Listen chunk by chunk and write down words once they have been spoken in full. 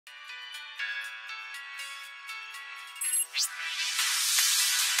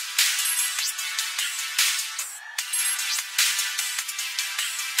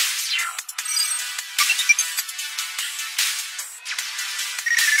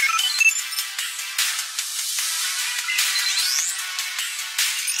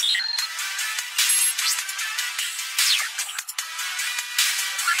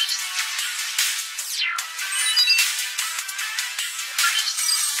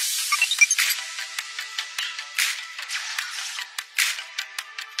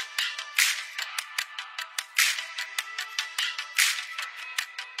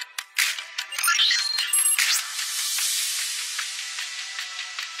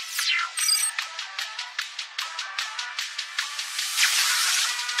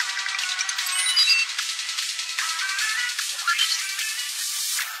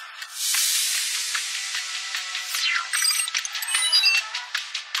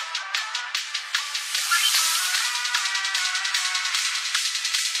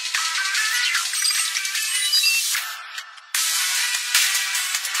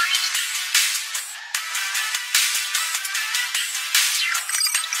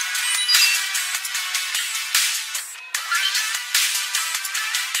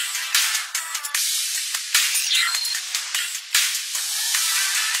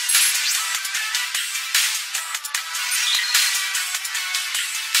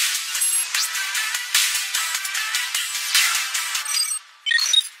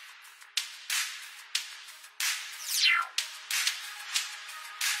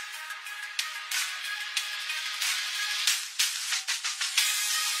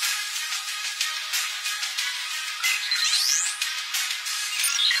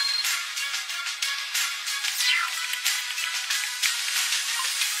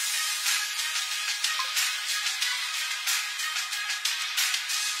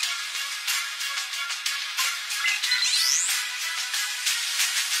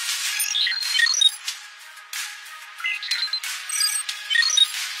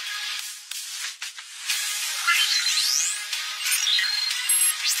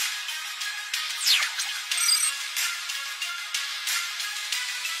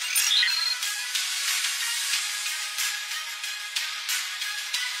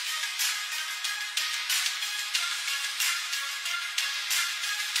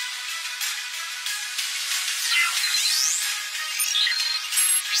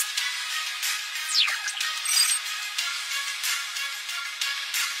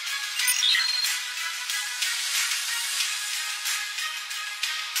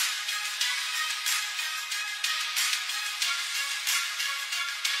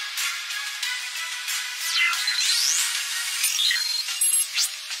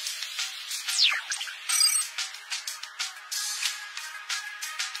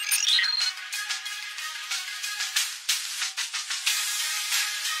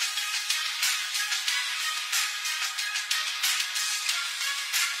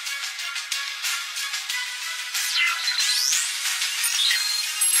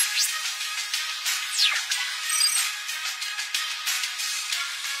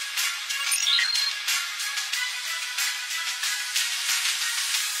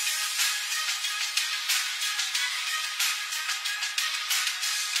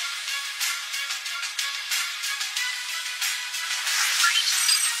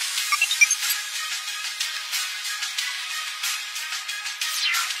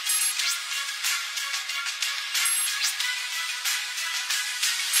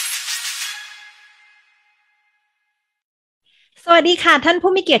สวัสดีค่ะท่าน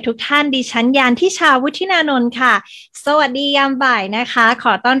ผู้มีเกียรติทุกท่านดิฉันยานทิชาวุฒินานนท์ค่ะสวัสดียามบ่ายนะคะข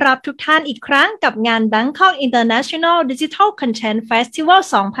อต้อนรับทุกท่านอีกครั้งกับงาน Bangkok International Digital Content Festival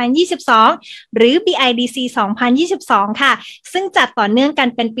 2022 หรือ BIDC 2022 ค่ะซึ่งจัดต่อเนื่องกัน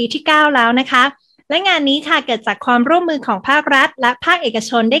เป็นปีที่ 9 แล้วนะคะและงานนี้ค่ะเกิดจากความร่วมมือของภาครัฐและภาคเอก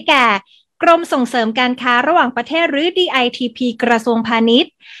ชนได้แก่กรมส่งเสริมการค้าระหว่างประเทศหรือ DITP กระทรวงพาณิช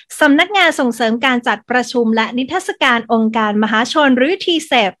ย์สำนักงานส่งเสริมการจัดประชุมและนิทรรศการองค์การมหาชนหรือ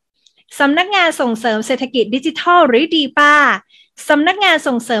TCEP สำนักงานส่งเสริมเศรษฐกิจดิจิทัลหรือ DPA สำนักงาน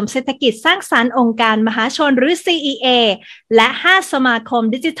ส่งเสริมเศรษฐกิจสร้างสรรค์องค์การมหาชนหรือ CEA และ5สมาคม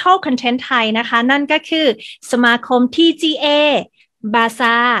ดิจิทัลคอนเทนต์ไทยนะคะนั่นก็คือสมาคม TGA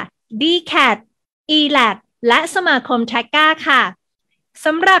BASA DCAT ELAT และสมาคม TAGA ค่ะส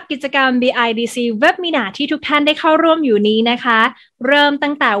ำหรับกิจกรรม BIDC Webinar ที่ทุกท่านได้เข้าร่วมอยู่นี้นะคะเริ่ม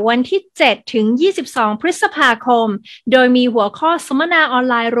ตั้งแต่วันที่ 7 ถึง 22 พฤษภาคมโดยมีหัวข้อสัมมนาออน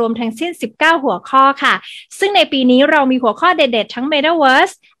ไลน์รวมทั้งสิ้น 19 หัวข้อค่ะซึ่งในปีนี้เรามีหัวข้อเด็ดๆทั้ง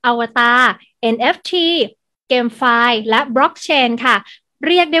Metaverse Avatar NFT GameFi และ Blockchain ค่ะเ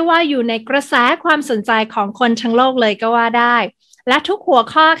รียกได้ว่าอยู่ในกระแสความสนใจของคนทั้งโลกเลยก็ว่าได้และทุกหัว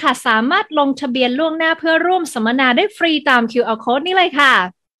ข้อค่ะสามารถลงทะเบียนล่วงหน้าเพื่อร่วมสัมมนาได้ฟรีตาม QR Code นี่เลยค่ะ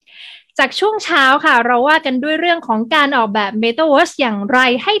จากช่วงเช้าค่ะเราว่ากันด้วยเรื่องของการออกแบบ Metaverse อย่างไร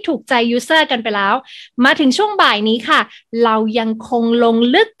ให้ถูกใจ User กันไปแล้วมาถึงช่วงบ่ายนี้ค่ะเรายังคงลง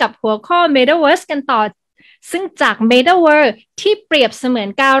ลึกกับหัวข้อ Metaverse กันต่อซึ่งจาก Metaverse ที่เปรียบเสมือน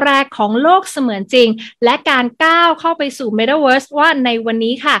ก้าวแรกของโลกเสมือนจริงและการก้าวเข้าไปสู่ Metaverse ว่าในวัน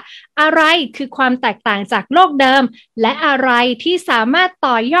นี้ค่ะอะไรคือความแตกต่างจากโลกเดิมและอะไรที่สามารถ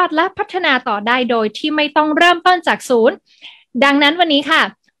ต่อยอดและพัฒนาต่อได้โดยที่ไม่ต้องเริ่มต้นจากศูนย์ดังนั้นวันนี้ค่ะ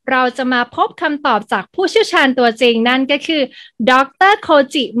เราจะมาพบคำตอบจากผู้เชี่ยวชาญตัวจริงนั่นก็คือดรโค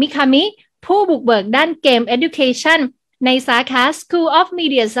จิมิคามิผู้บุกเบิกด้านเกม Education ในสาขา School of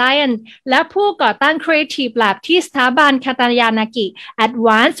Media Science และผู้ก่อตั้ง Creative Lab ที่สถาบันคาตายานากิ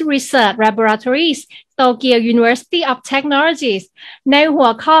Advanced Research Laboratories Tokyo University of Technologies ในหัว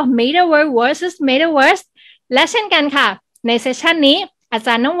ข้อ Metaverse vs Metaverse และเช่นกันค่ะในเซสชันนี้อาจ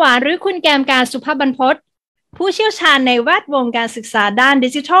ารย์น้ำหวานหรือคุณแกมการสุภาพบรรพตผู้เชี่ยวชาญในแวดวงการศึกษาด้านดิ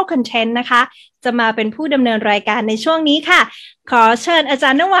จิทัลคอนเทนต์นะคะจะมาเป็นผู้ดำเนินรายการในช่วงนี้ค่ะขอเชิญอาจา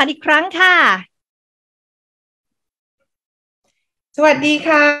รย์น้ำหวานอีกครั้งค่ะสวัสดี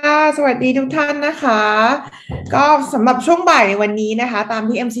ค่ะสวัสดีทุกท่านนะคะก็สำหรับช่วงบ่ายในวันนี้นะคะตาม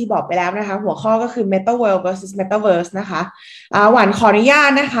ที่ MC บอกไปแล้วนะคะหัวข้อก็คือ Metaverse versus Metaverse นะคะหวานขออนุญาต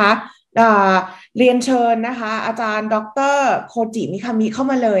นะคะเรียนเชิญนะคะอาจารย์ดรโคจิมิคามิเข้า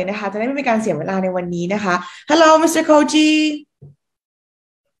มาเลยนะคะจะได้ไม่เป็นการเสียเวลาในวันนี้นะคะ Hello Mr. Koji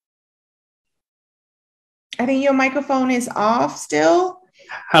I think your microphone is off still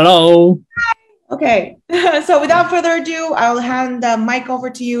Hello Okay so without further ado I'll hand the mic over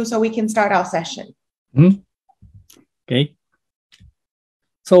to you so we can start our session Okay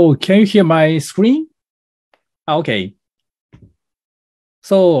so can you hear my screen Okay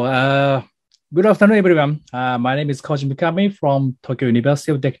So, good afternoon, everyone. My name is Koji Mikami from Tokyo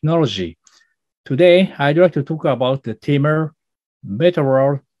University of Technology. Today, I'd like to talk about the theme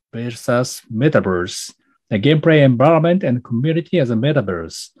Metaverse versus Metaverse, the gameplay environment and community as a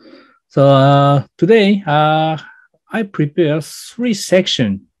Metaverse. So, today, I prepared 3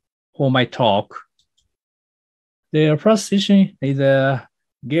 sections for my talk. The first section is the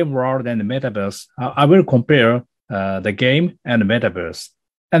game world and the Metaverse. I will compare the game and the metaverse.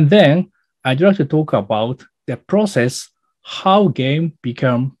 And then I'd like to talk about the process, how game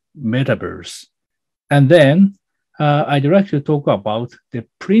become metaverse. And then I'd like to talk about the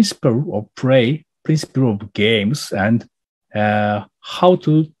principle of play, principle of games, and how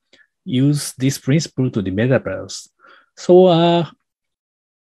to use this principle to the metaverse. So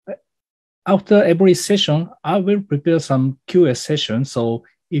after every session, I will prepare some Q&A session. So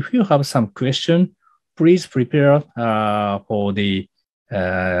if you have some question, please prepare for the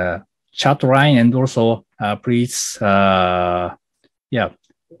chat line and also please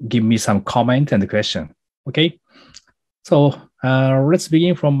give me some comment and question. Okay, so let's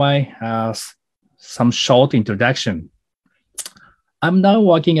begin from my some short introduction. I'm now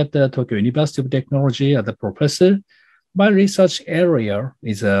working at the Tokyo University of Technology as a professor. My research area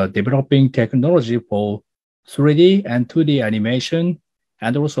is developing technology for 3D and 2D animation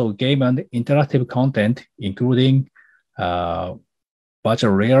and also game and interactive content, including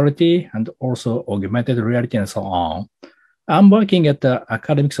virtual reality and also augmented reality and so on. I'm working at the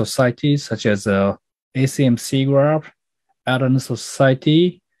academic societies such as ACM Graph, Allen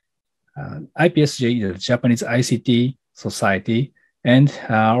Society, IPSJ, the Japanese ICT Society, and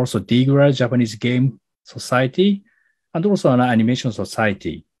also DGRA, Japanese Game Society, and also an animation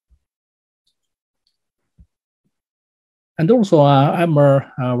society. And also, I'm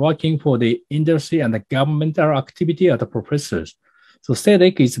working for the industry and the governmental activity as a professor. So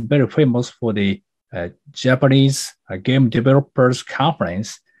SEDEC is very famous for the Japanese Game Developers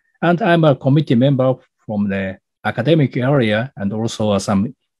Conference. And I'm a committee member from the academic area and also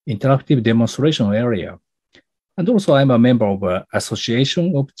some interactive demonstration area. And also, I'm a member of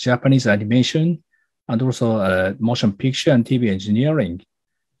Association of Japanese Animation and also Motion Picture and TV Engineering.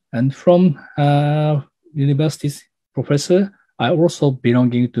 And from universities, professor, I also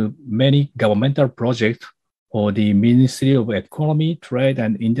belonging to many governmental projects for the Ministry of Economy, Trade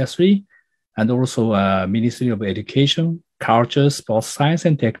and Industry, and also Ministry of Education, Culture, Sports Science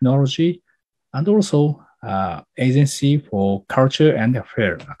and Technology, and also Agency for Culture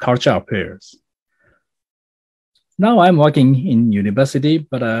Affairs. Now I'm working in university,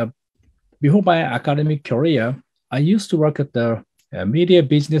 but before my academic career, I used to work at the Media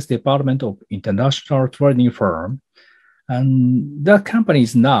Business Department of International Trading Firm. And that company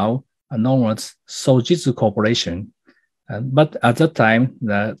is now known as Sojitsu Corporation. But at that time,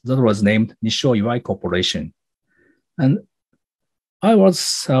 that was named Nissho Iwai Corporation. And I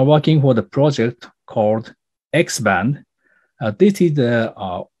was working for the project called X-Band. This is the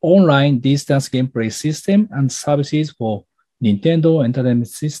online distance gameplay system and services for Nintendo Entertainment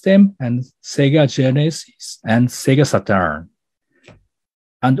System and Sega Genesis and Sega Saturn.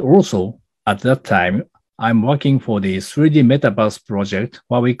 And also, at that time, I'm working for the 3D Metaverse project,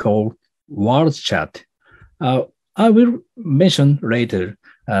 what we call World Chat. I will mention later,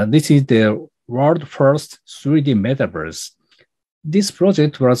 this is the world first 3D Metaverse. This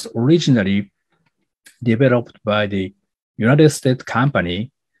project was originally developed by the United States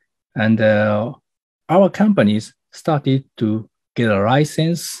company, And our companies started to get a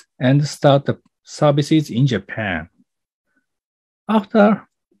license and start the services in Japan. After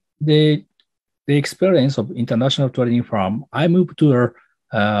the experience of international training firm, I moved to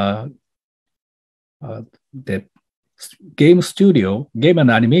the game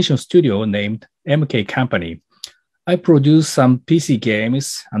and animation studio named MK Company. I produce some PC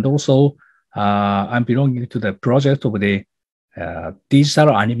games, and also I'm belonging to the project of the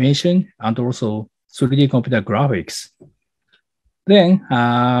digital animation and also 3D computer graphics. Then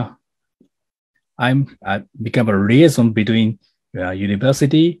I become a liaison between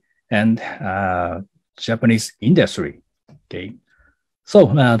university and Japanese industry. Okay, so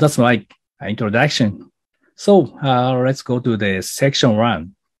that's my introduction. So let's go to the section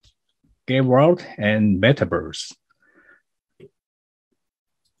 1, game world and metaverse.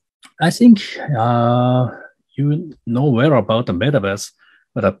 I think you know well about the metaverse,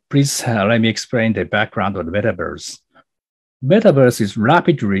 but please let me explain the background of the metaverse. Metaverse is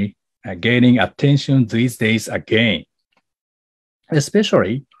rapidly gaining attention these days again,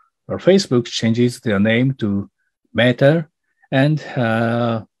 especially where Facebook changes their name to Meta, and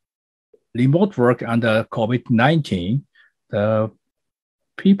remote work under COVID-19, the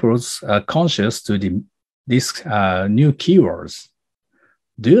people's conscious to these new keywords.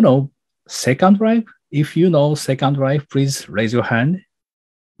 Do you know Second Life? If you know Second Life, please raise your hand.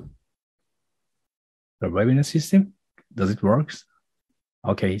 The webinar system, does it work?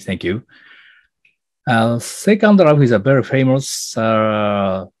 Okay, thank you. Second Life is a very famous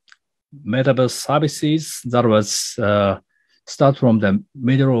metaverse services that was start from the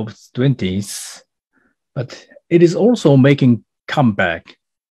middle of 20s, but it is also making comeback.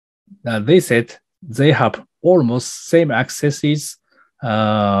 They said they have almost same accesses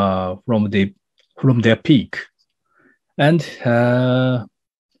from their peak, and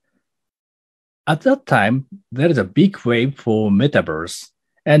at that time there is a big wave for metaverse,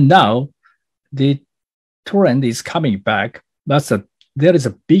 and now the trend is coming back. There is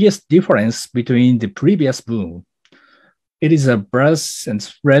a biggest difference between the previous boom. It is a breadth and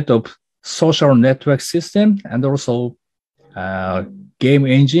spread of social network system and also game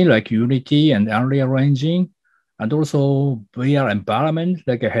engine like Unity and Unreal Engine, and also VR environment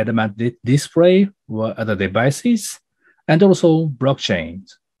like a head-mount display or other devices, and also blockchain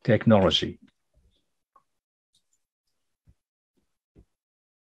technology.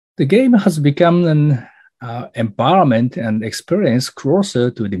 The game has become an environment and experience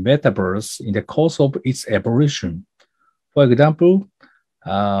closer to the metaverse in the course of its evolution. For example,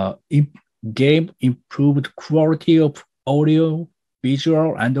 game improved quality of audio,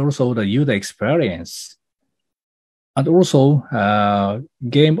 visual, and also the user experience. And also,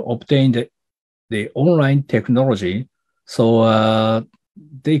 game obtained the online technology, so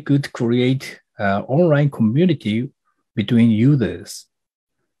they could create online community between users.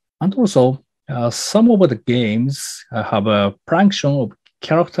 And also, some of the games have a function of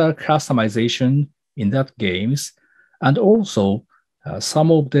character customization in that games, and also some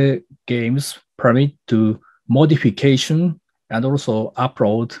of the games permit to modification and also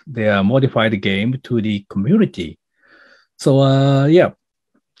upload their modified game to the community. So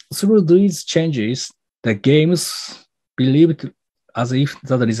through these changes, the games believed as if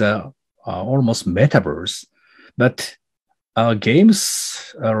that is a almost metaverse, but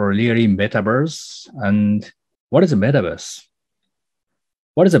games are really metaverse. And what is a metaverse?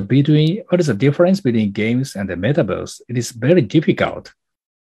 What is the difference between games and the metaverse? It is very difficult.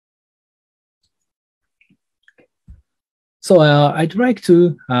 So I'd like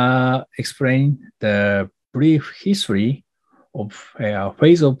to explain the brief history of a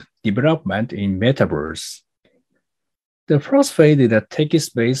phase of development in metaverse. The first phase is a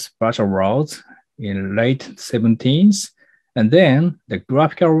text-based virtual world in late 17th, and then the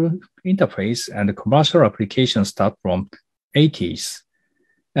graphical interface and the commercial applications start from 80s.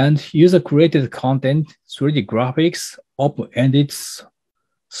 And user-created content, 3D graphics, open-ended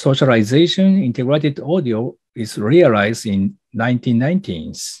socialization, integrated audio is realized in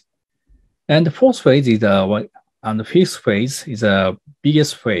 1990s. And the fourth phase is and the fifth phase is the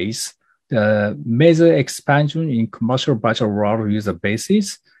biggest phase, the major expansion in commercial virtual world user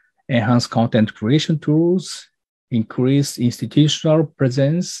bases, enhanced content creation tools, increased institutional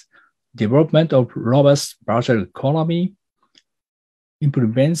presence, development of robust virtual economy,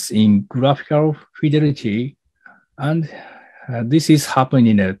 improvements in graphical fidelity, and this is happening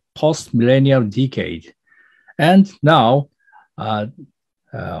in a post-millennial decade. And now,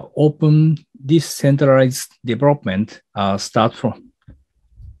 open decentralized development start from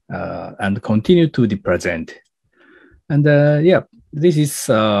and continue to the present. And this is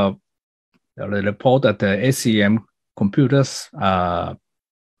the report at the SEM computers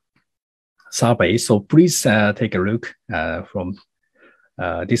survey. So please take a look from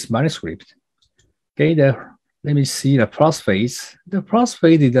this manuscript. Okay, let me see the first phase. The first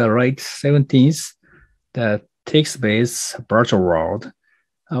phase is the rate 17th, the text-based virtual world.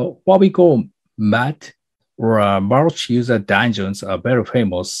 What we call MAT or March User Dungeons are very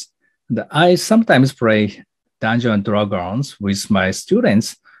famous. And I sometimes play Dungeons and Dragons with my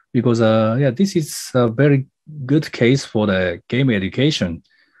students because this is a very good case for the game education.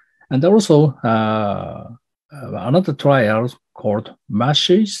 And also another trial called March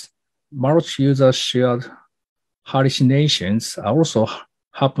User Shared Hallucinations also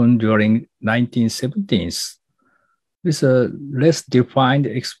happened during 1970s. With a less defined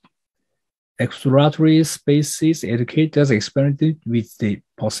exploratory spaces, educators experimented with the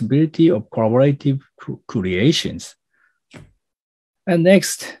possibility of collaborative creations. And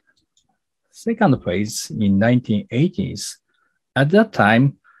next, second phase in 1980s. At that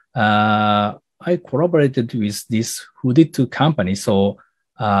time, I collaborated with this Fujitsu company, so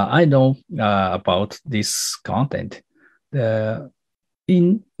I know about this content.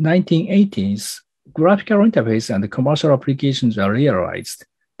 In 1980s, graphical interface and commercial applications are realized.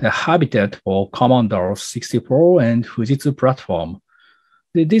 The habitat for Commodore 64 and Fujitsu platform.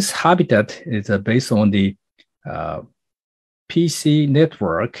 This habitat is based on the PC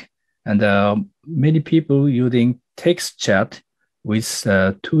network, and many people using text chat with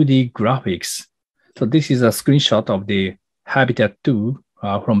 2D graphics. So this is a screenshot of the Habitat 2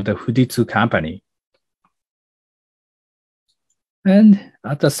 from the Fujitsu company. And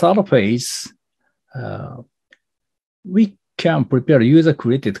at the third phase, we can prepare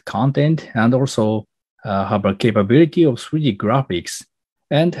user-created content and also have a capability of 3D graphics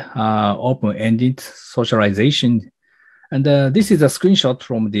and open-ended socialization. And this is a screenshot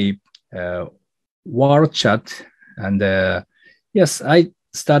from the war chat. And yes, I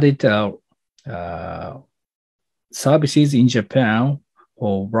studied services in Japan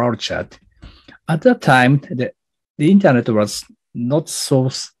for war chat. At that time, the internet was not so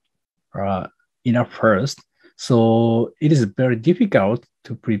enough first. So it is very difficult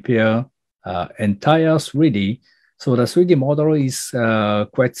to prepare entire 3D. So the 3D model is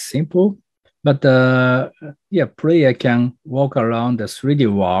quite simple, but player can walk around the 3D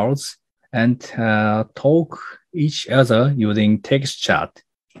worlds and talk each other using text chat.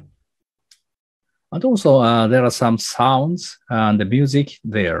 And also there are some sounds and the music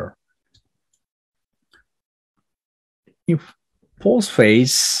there. In fourth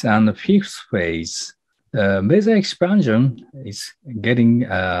phase and fifth phase, the major expansion is getting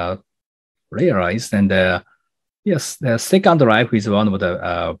realized, and yes, the Second Life is one of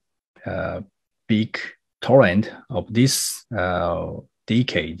the big torrent of this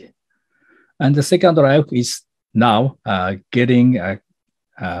decade, and the Second Life is now getting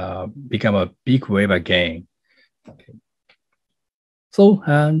become a big wave again. Okay. So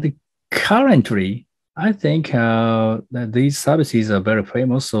currently, I think that these services are very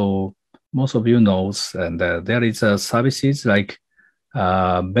famous. So most of you knows, and there is services like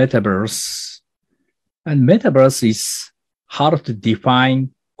Metaverse. And Metaverse is hard to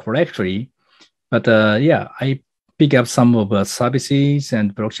define correctly, but I pick up some of the services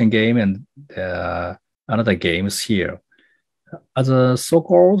and blockchain game and another games here. As a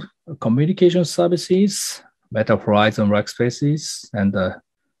so-called communication services, Meta Horizon Workspaces, and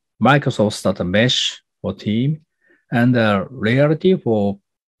Microsoft Data Mesh for Team, and reality for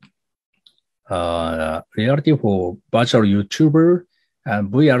virtual YouTuber,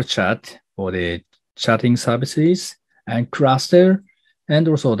 and VR chat for the chatting services, and Cluster, and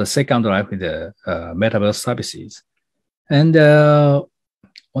also the Second Life with the Metaverse services. And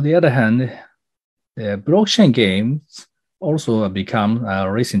on the other hand, the blockchain games also become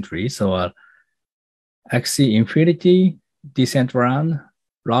recently. So Axie Infinity, Decentraland,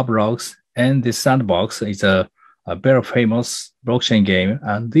 Roblox, and the Sandbox is a very famous blockchain game.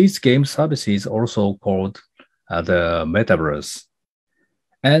 And these game services also called the Metaverse.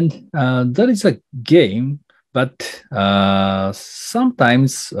 And that is a game, but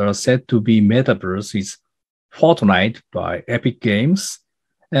sometimes said to be Metaverse is Fortnite by Epic Games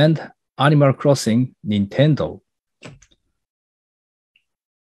and Animal Crossing Nintendo.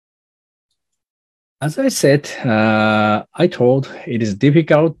 As I said, I thought it is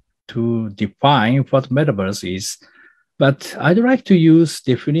difficult to define what Metaverse is, but I'd like to use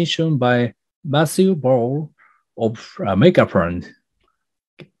definition by Matthew Ball of Megafund.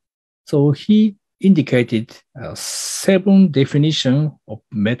 So he indicated 7 definitions of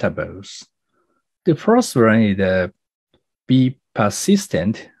Metaverse. The first one is be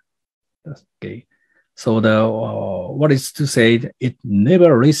persistent. Okay, so the what is to say? It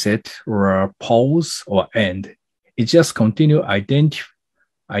never reset or pause or end. It just continue identically.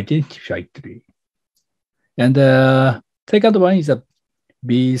 And the second one is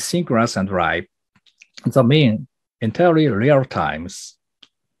be synchronous and right. The mean entirely real times.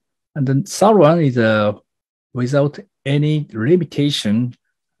 And the third one is without any limitation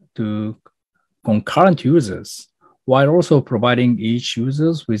to concurrent users, while also providing each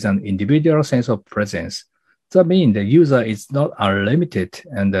user with an individual sense of presence. That means the user is not unlimited,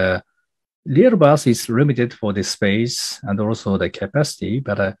 and the real bus is limited for the space and also the capacity,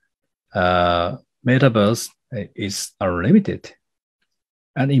 but metaverse is unlimited.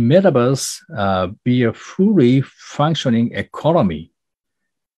 And in metaverse, be a fully functioning economy.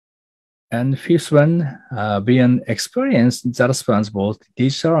 And fifth one, be an experience that spans both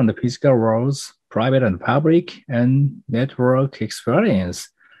digital and physical worlds, private and public, and network experience,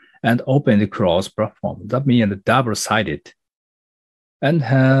 and open cross-platform. That means double-sided. And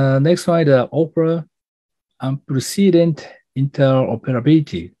next one, offer unprecedented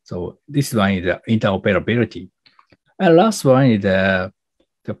interoperability. So this one is interoperability. And last one is the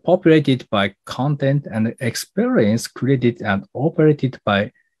populated by content and experience created and operated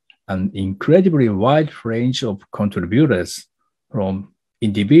by an incredibly wide range of contributors from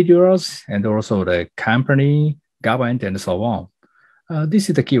individuals and also the company, government, and so on. This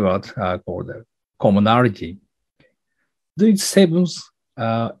is the keyword called commonality. This seventh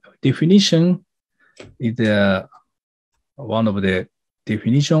definition is one of the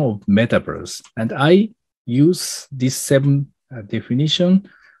definition of metaverse, and I use this seven definition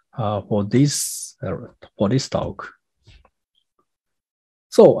for this talk.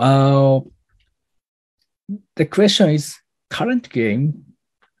 So the question is, current game,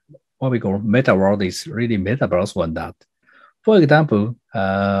 what we call meta world, is really metaverse or not? For example,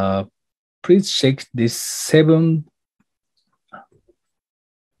 please check these seven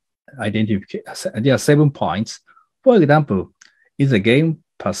identification. There are 7 points. For example, is the game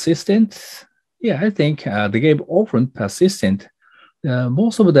persistent? Yeah, I think the game often persistent.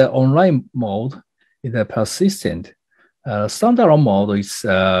 Most of the online mode is persistent. Standalone mode is,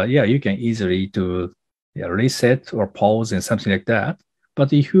 you can easily do reset or pause and something like that.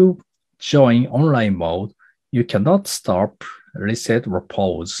 But if you join online mode, you cannot stop, reset, or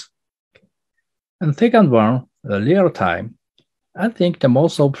pause. And second one, real time. I think the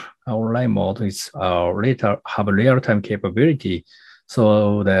most of online mode is have a real time capability.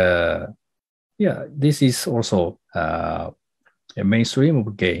 So this is also a mainstream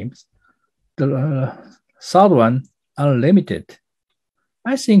of games. The third one, unlimited.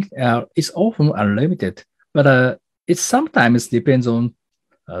 I think it's often unlimited, but it sometimes depends on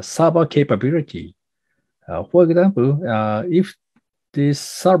server capability. For example, if this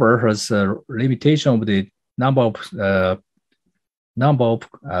server has a limitation of the number of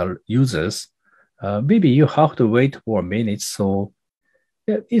users, maybe you have to wait for a minute. So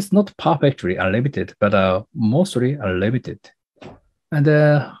it's not perfectly unlimited, but mostly unlimited. And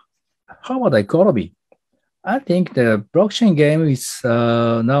how about the economy? I think the blockchain game is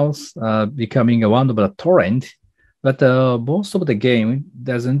now becoming one of the torrent, but most of the game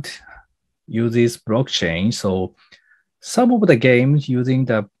doesn't use this blockchain. So some of the games using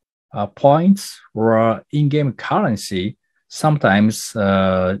the points or in-game currency, sometimes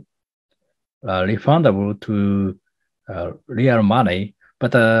refundable to real money.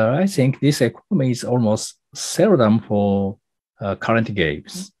 But I think this economy is almost seldom for current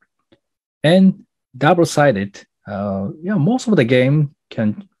games. And double-sided, most of the game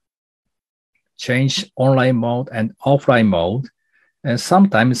can change online mode and offline mode, and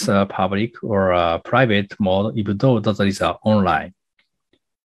sometimes public or private mode, even though that is online.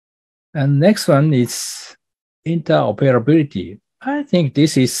 And next one is interoperability. I think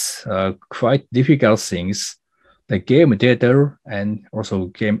this is quite difficult things. The game data and also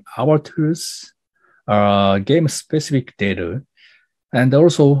game avatars, game-specific data, and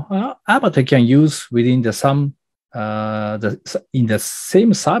also avatar can use within the in the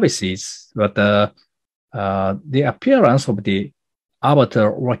same services, but the appearance of the avatar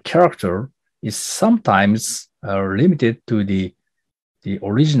or character is sometimes limited to the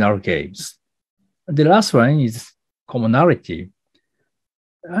original games. The last one is commonality.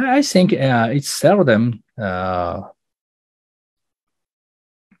 I think it's seldom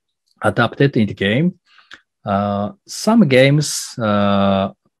adapted in the game. Some games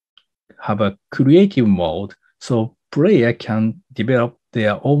have a creative mode, so player can develop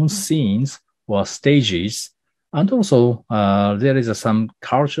their own scenes or stages, and also there is some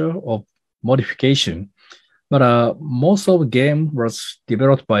culture of modification. But most of the game was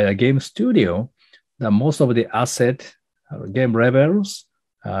developed by a game studio. Most of the asset, game levels,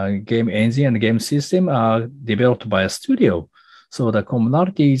 game engine, and game system are developed by a studio. So the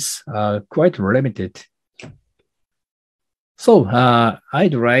community is quite limited. So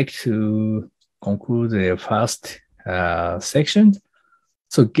I'd like to conclude the first section.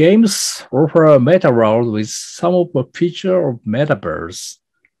 So games offer a meta world with some of the feature of metaverse,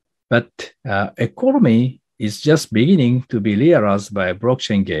 but economy is just beginning to be realized by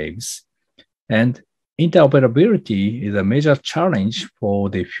blockchain games. And interoperability is a major challenge for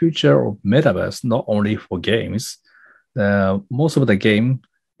the future of metaverse, not only for games. Most of the game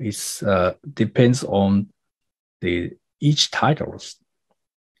is depends on each titles.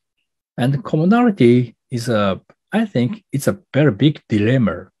 And commonality is I think it's a very big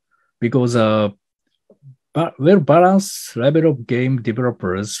dilemma because well-balanced level of game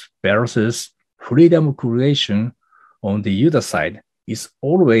developers versus freedom of creation on the user side is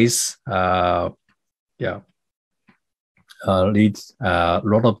always leads a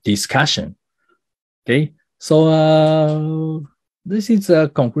lot of discussion. Okay, so this is the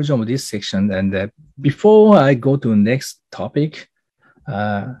conclusion of this section. And before I go to the next topic,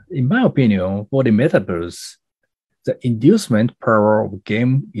 in my opinion, for the metaverse, the inducement power of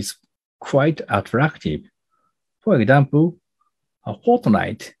game is quite attractive. For example,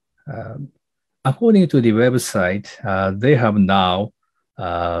 Fortnite, according to the website, they have now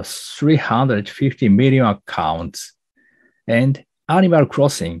 350 million accounts. And Animal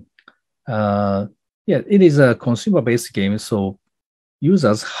Crossing, it is a consumer-based game, so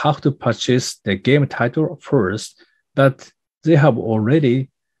users have to purchase the game title first, but they have already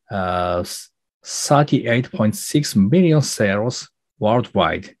 38.6 million sales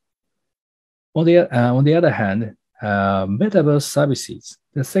worldwide. On the other hand, metaverse services,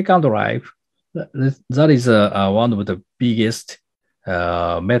 the Second Life, that is one of the biggest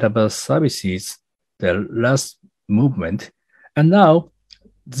metaverse services, the last movement, and now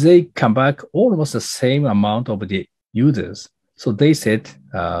they come back almost the same amount of the users. So they said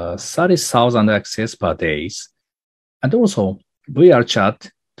 30,000 access per day, and also VR chat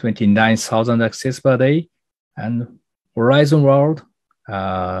 29,000 access per day, and Horizon World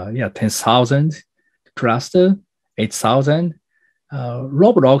 10,000, Cluster 8,000.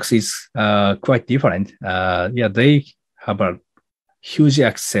 Roblox is quite different. They have a huge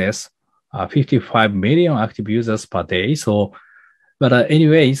access, 55 million active users per day. So, but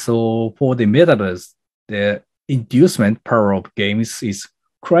anyway, so for the metaverse, the inducement power of games is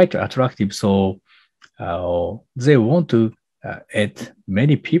quite attractive. So they want to add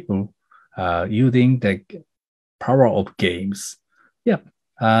many people using the power of games.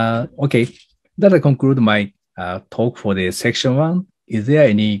 Okay, that conclude my talk for the section 1. Is there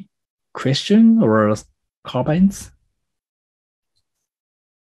any question or comments?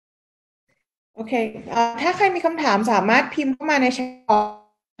 โอเคถ้าใครมีคำถามสามารถพิมพ์เข้ามาในแชท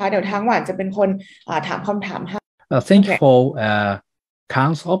ค่ะเดี๋ยวทางหวานจะเป็นคนถามคำถามให้ Thank you for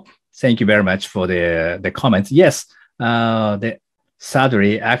counsel. Thank you very much for the comments. Yes, the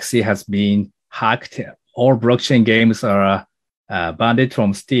sadly Axie has been hacked. All blockchain games are banned from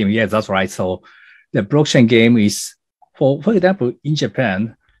Steam. Yes, that's right. So the blockchain game is, for example, in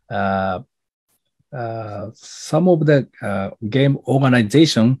Japan, some of the game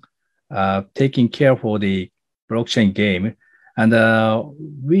organization taking care for the blockchain game, and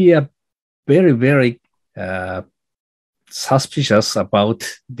we are very, very suspicious about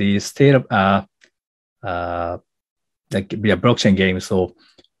the state of the blockchain game. So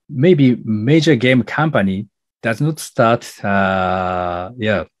maybe major game company does not start.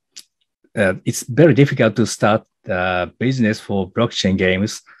 It's very difficult to start business for blockchain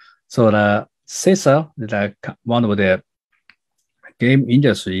games. So the CESA, one of the game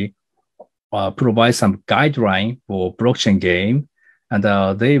industry, provide some guideline for blockchain game, and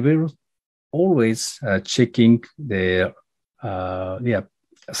they will always checking the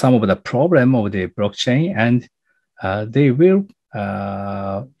some of the problem of the blockchain, and they will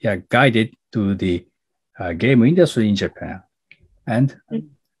guide it to the game industry in Japan. And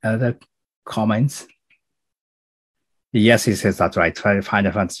other comments? Yes, he says that's right.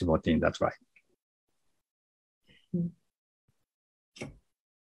 Final Fantasy 14, that's right.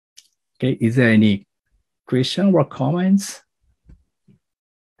 Okay, is there any question or comments?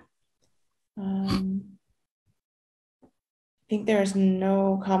 I think there's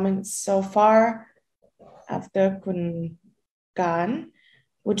no comments so far after Kun Gan.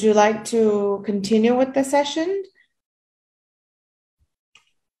 Would you like to continue with the session?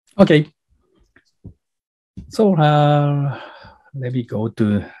 Okay. So let me go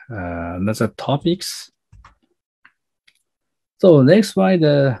to another topics. So next one,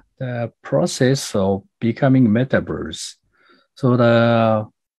 the process of becoming metaverse. So the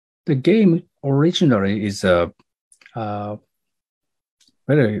game originally is very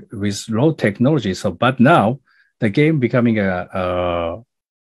with low technology. So but now the game becoming like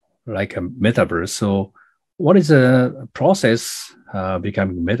a metaverse. So what is the process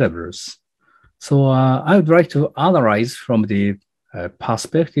becoming metaverse? So I would like to analyze from the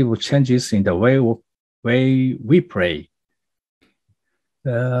perspective of changes in the way we play.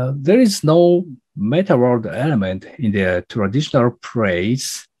 There is no meta world element in the traditional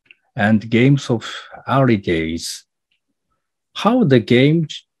plays and games of early days. How the game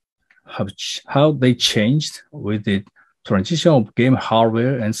how they changed with the transition of game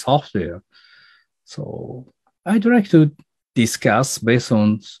hardware and software. So I'd like to discuss based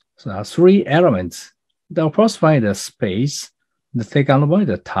on three elements. The first one is the space, the second one is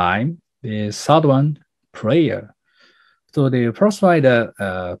the time, the third one, player. So the first one,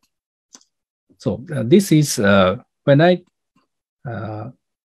 this is when I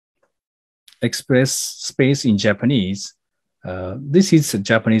express space in Japanese, this is a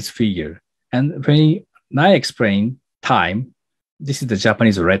Japanese figure. And when I explain time, this is the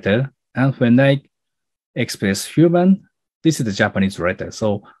Japanese letter. And when I express human, this is the Japanese letter.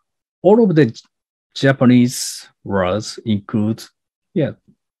 So all of the Japanese words include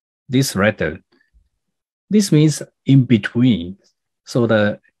this letter. This means in between. So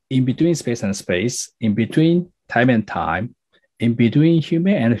the in between space and space, in between time and time, in between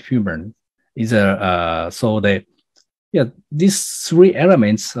human and human is these three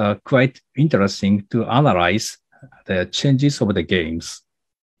elements are quite interesting to analyze the changes of the games.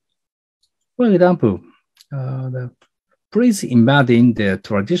 For example, please imagine the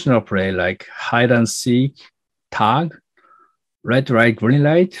traditional play like hide and seek, tag, red light, green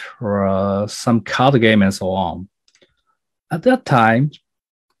light, or some card game and so on. At that time,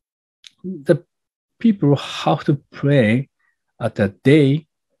 the people have to play at the day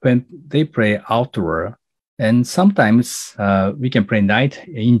when they play outdoor, and sometimes we can play night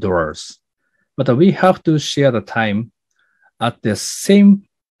indoors. But we have to share the time at the same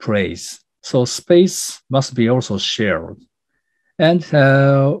place, so space must be also shared. And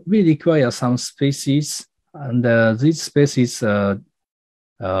we require some spaces, and these spaces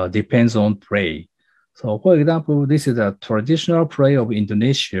depends on play. So for example, this is a traditional play of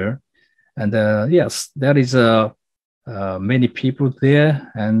Indonesia. And yes, there is many people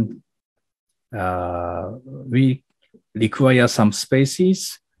there, and we require some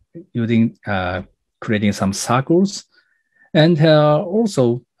spaces using creating some circles. And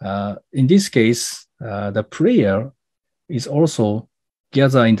also, in this case, the player is also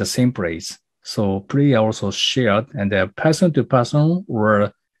gathered in the same place. So player also shared, and person to person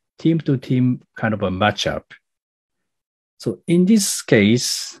or team to team kind of a matchup. So in this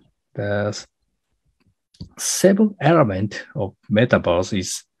case, the seventh element of metaverse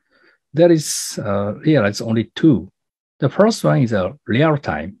is there is realize only two. The first one is real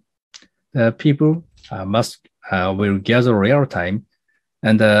time. The people will gather real time,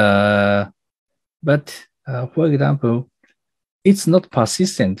 and but for example, it's not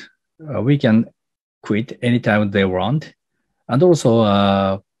persistent. We can quit anytime they want, and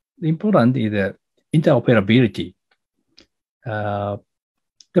also important is the interoperability.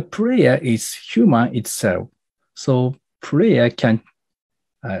 The player is human itself, so player can,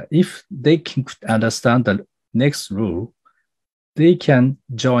 if they can understand the next rule, they can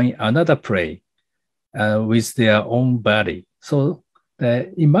join another play with their own body. So,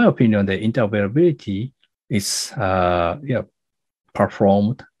 in my opinion, the interoperability is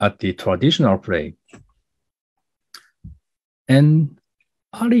performed at the traditional play. And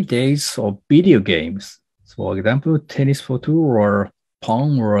early days of video games, so for example, tennis for two or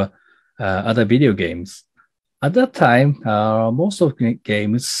Pong or other video games. At that time, most of the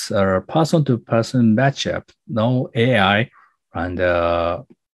games are person-to-person matchup, no AI, and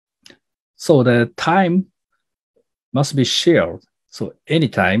so the time must be shared. So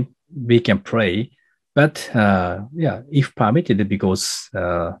anytime we can play, but if permitted, because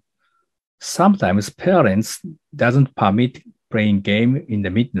sometimes parents doesn't permit playing game in the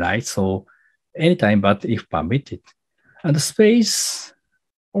midnight, so anytime, but if permitted. And the space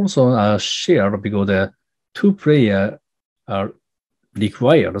also shared because the two players are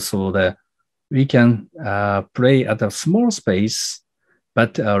required, so that we can play at a small space,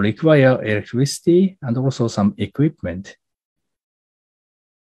 but require electricity and also some equipment.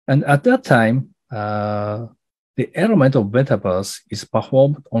 And at that time, the element of metaverse is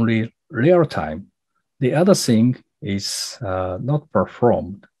performed only real time. The other thing is not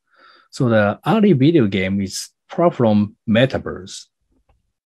performed. So the early video game is far from metaverse.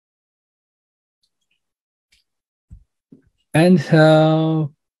 And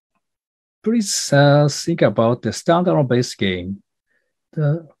please think about the standalone-based game.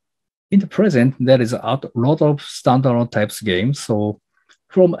 In the present, there is a lot of standalone types games. So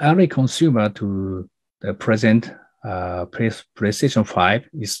from early consumer to the present PlayStation 5,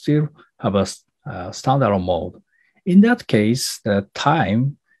 we still have a standalone mode. In that case, the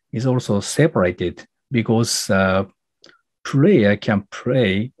time is also separated because player can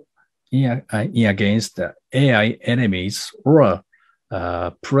play in against AI enemies or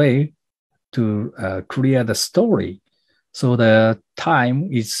play to clear the story. So the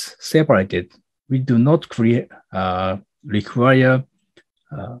time is separated. We do not require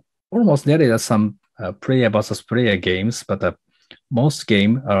almost there is some player versus player games, but most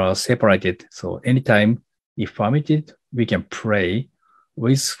games are separated. So anytime if permitted, we can play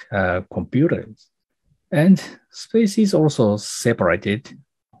with computers. And space is also separated,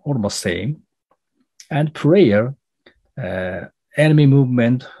 almost same. And player, enemy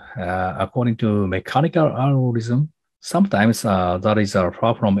movement according to mechanical algorithm, sometimes that is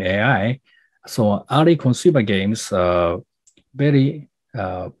far from AI. So early consumer games very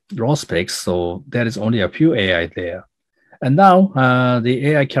low specs, so there is only a few AI there. And now the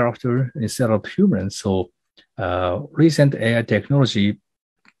AI character instead of humans, so recent AI technology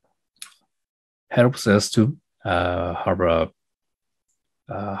helps us to have a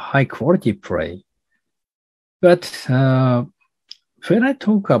high quality play. But when I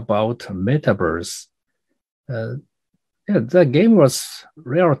talk about metaverse, the game was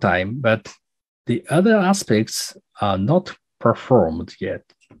real time, but the other aspects are not performed yet.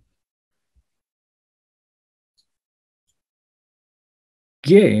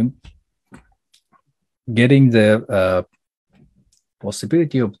 Game getting the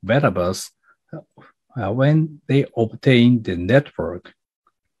possibility of metaverse when they obtain the network.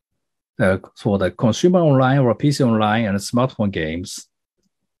 For the consumer online or PC online and smartphone games.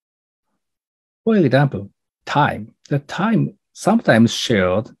 For example, time. The time sometimes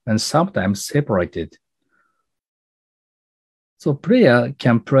shared and sometimes separated. So player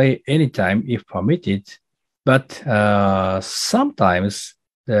can play anytime if permitted, but sometimes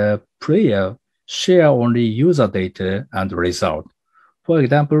the player share only user data and result. For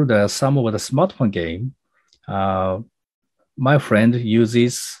example, some of the smartphone game, my friend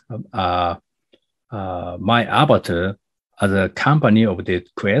uses my avatar as a company of the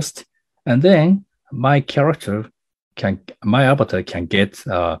quest, and then my avatar can get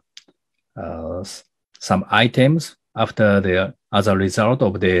some items after as a result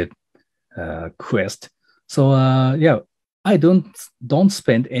of the quest. So I don't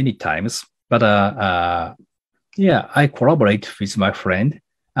spend any times, but I collaborate with my friend.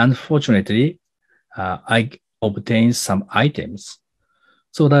 Unfortunately, I obtain some items.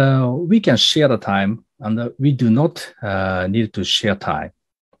 So we can share the time, and we do not need to share time.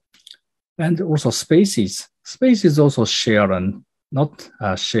 And also spaces. Space is also shared and not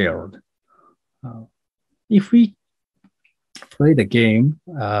shared. If we play the game,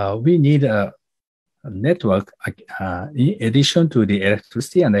 we need a network. In addition to the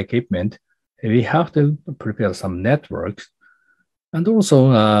electricity and equipment, we have to prepare some networks. And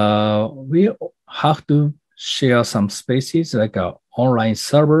also, we have to share some spaces like an online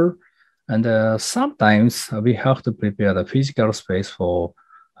server. And sometimes we have to prepare the physical space for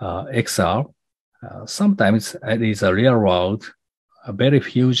XR. Sometimes it is a real world, a very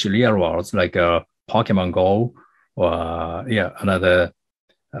huge real world like Pokemon Go or another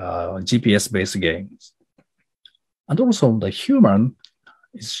GPS-based games. And also the human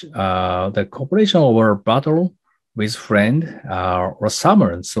is the cooperation over battle with friend or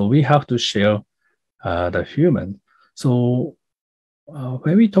summon. So we have to share the human. So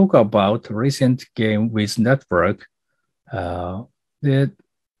when we talk about recent game with network, the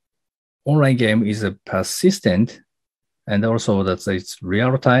online game is persistent, and also that it's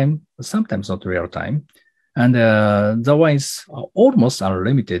real time, sometimes not real time, and the one is almost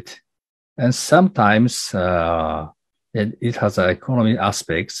unlimited, and sometimes it has economy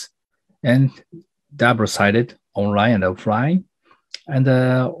aspects and double-sided online and offline, and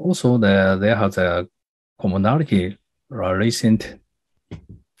also there has a commonality recent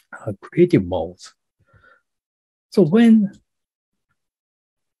creative modes. So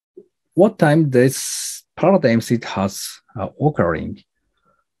what time this paradigms it has occurring?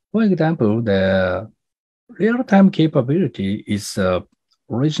 For example, the real-time capability is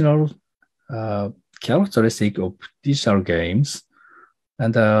original characteristic of digital games.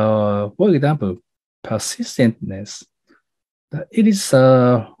 And for example, persistentness. it is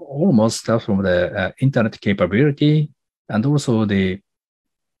almost from the internet capability and also the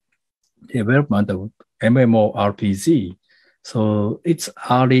development of MMORPG. So it's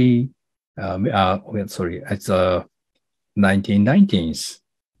early, it's 1990s.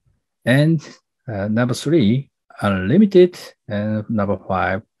 And number 3, unlimited, and number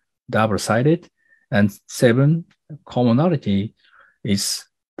 5, double-sided, and 7, commonality is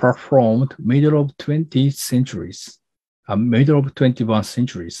performed middle of 20th centuries, middle of 21st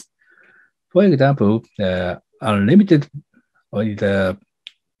centuries. For example, unlimited is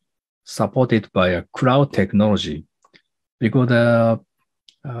supported by a cloud technology because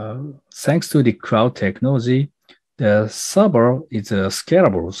thanks to the cloud technology, the server is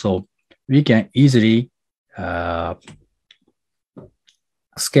scalable, so we can easily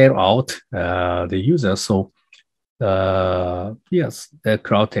scale out the user. So yes, the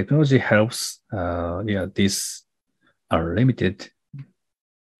cloud technology helps this unlimited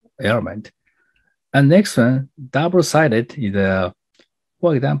element. And next one, double-sided is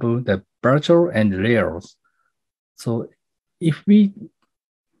for example, the virtual and reals. So if we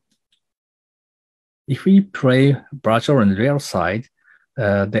play virtual and real side,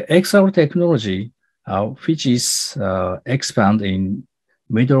 the XR technology, which is expand in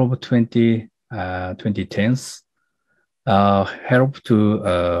middle of 2010s, help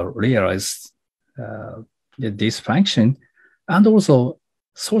to realize this function. And also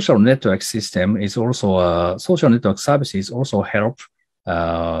social network system is also social network services also help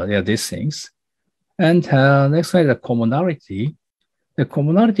these things. And next one is the commonality. The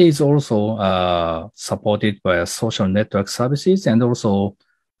commonality is also supported by social network services and also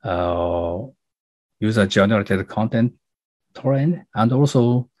user-generated content trend, and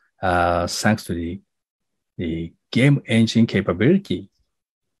also thanks to the game engine capability.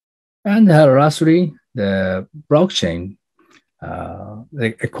 And lastly, the blockchain,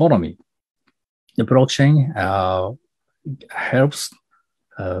 the economy. The blockchain helps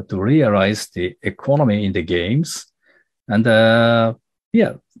to realize the economy in the games. And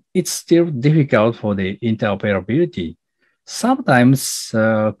it's still difficult for the interoperability. Sometimes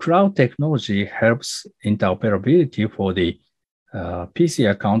cloud technology helps interoperability for the PC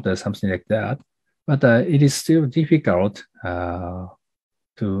account or something like that, but it is still difficult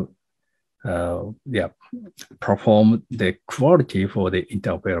to perform the quality for the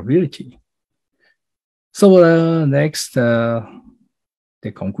interoperability. So next, the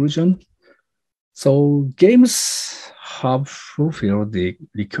conclusion. So games have fulfilled the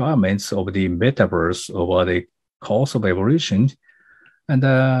requirements of the metaverse over the course of evolution, and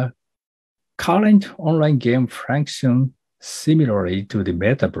the current online game function similarly to the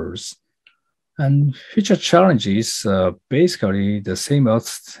metaverse. And future challenges are basically the same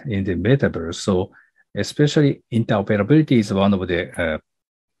as in the metaverse. So especially interoperability is one of the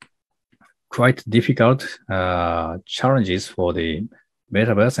quite difficult challenges for the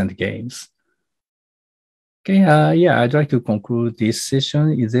metaverse and games. Okay, I'd like to conclude this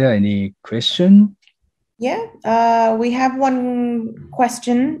session. Is there any question? Yeah, we have one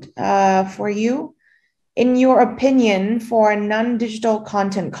question for you. In your opinion, for non-digital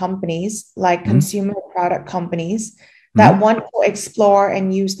content companies like consumer product companies that want to explore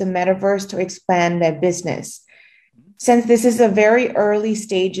and use the metaverse to expand their business, since this is a very early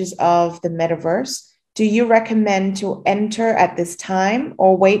stages of the metaverse, do you recommend to enter at this time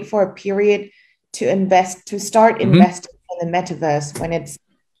or wait for a period to start investing in the metaverse when it's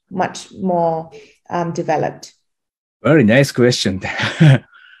much more developed? Very nice question.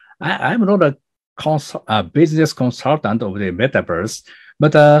 I'm not a business consultant of the metaverse,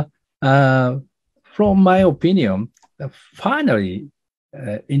 but from my opinion, finally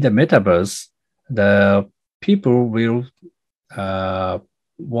in the metaverse, the people will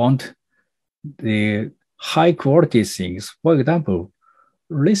want the high quality things. For example,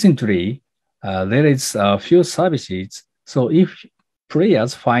 recently there is a few services. So if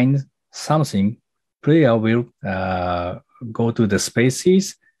players find something, player will go to the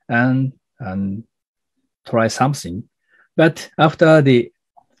spaces and try something. But after the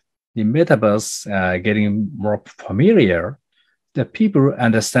metaverse getting more familiar, the people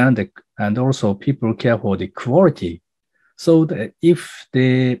understand and also people care for the quality. So if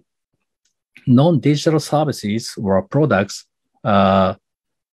the non-digital services or products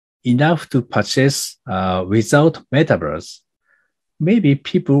enough to purchase without metaverse, maybe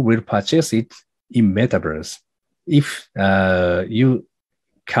people will purchase it in metaverse if you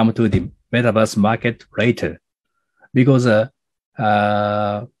come to the metaverse market later. Because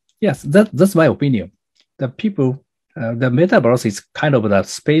yes, that's my opinion. The people, the metaverse is kind of the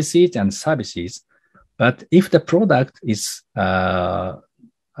spaces and services, But if the product is not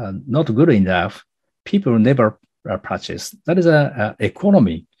good enough, people never purchase. That is a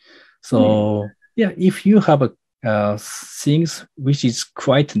economy. So if you have things which is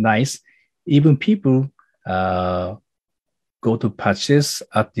quite nice, even people go to purchase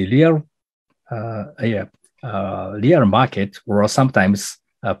at the real market, or sometimes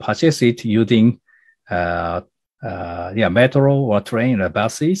purchase it using metro or train or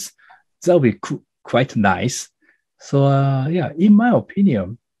buses. That will be quite nice. So in my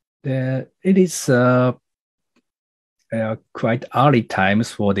opinion, it is quite early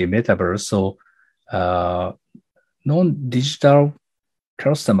times for the metaverse. So non-digital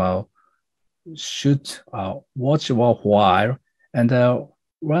customer should watch a while, and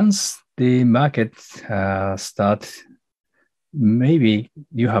once the market start, maybe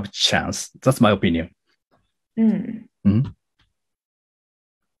you have a chance. That's my opinion.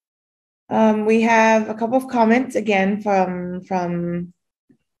 We have a couple of comments again from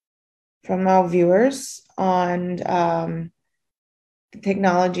our viewers on the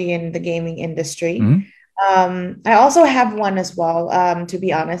technology and the gaming industry. I also have one as well, to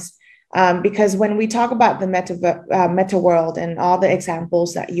be honest, because when we talk about the meta world and all the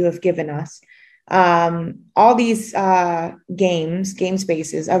examples that you have given us, all these game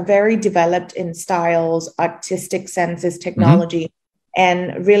spaces are very developed in styles, artistic senses, technology,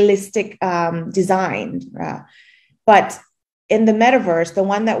 and realistic design. But in the metaverse, the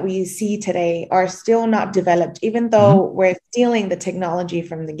one that we see today are still not developed, even though we're stealing the technology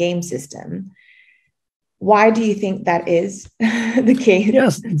from the game system. Why do you think that is the case?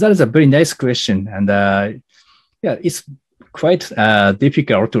 Yes, that is a very nice question. And it's quite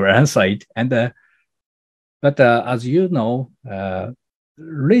difficult to answer it. And but as you know,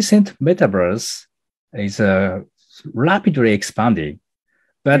 recent metaverse is rapidly expanding.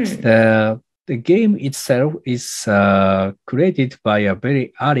 But the game itself is created by a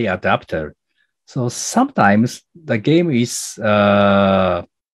very early adapter. So sometimes the game is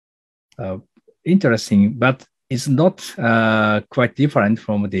interesting, but it's not quite different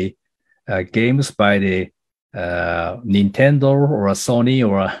from the games by the Nintendo or Sony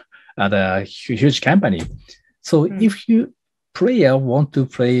or other huge company. So if you player want to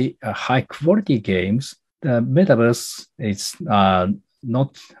play high quality games, the metaverse is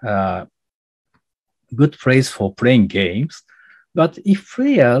not good place for playing games. But if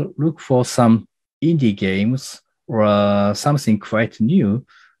player look for some indie games or something quite new,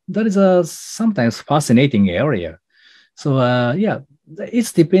 that is a sometimes fascinating area. So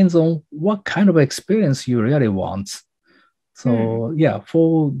it depends on what kind of experience you really want. So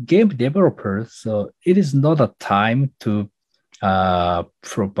for game developers, so it is not a time to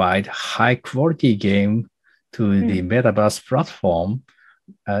provide high quality game to the metaverse platform.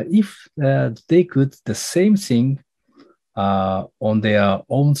 If they could the same thing on their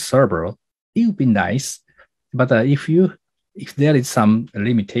own server, it would be nice. But if there is some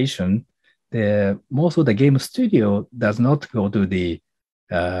limitation, most of the game studio does not go to the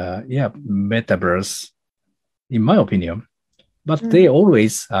metaverse, in my opinion. But they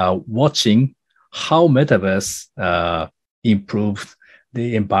always watching how metaverse improved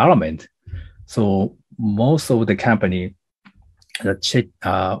the environment. So most of the company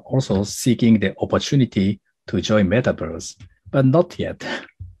are also seeking the opportunity to join metaverse, but not yet.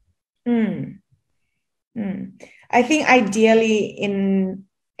 I think ideally in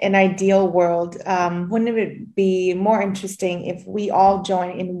an ideal world, wouldn't it be more interesting if we all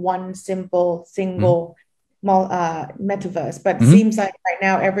join in one single metaverse? But it seems like right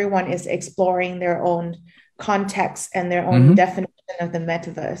now everyone is exploring their own context and their own definition of the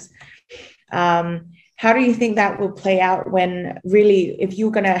metaverse. How do you think that will play out when really, if you're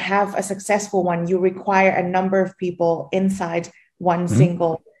going to have a successful one, you require a number of people inside one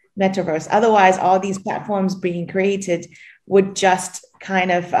single metaverse? Otherwise, all these platforms being created would just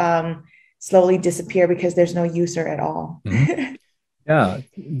kind of slowly disappear because there's no user at all. Yeah,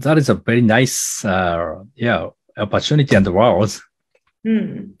 that is a very nice opportunity in the world.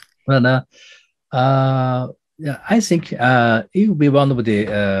 But I think it will be one of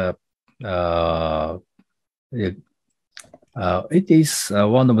the it is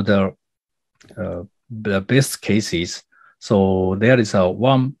one of the best cases. So there is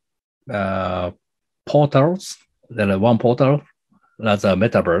one portals. There is one portal that's a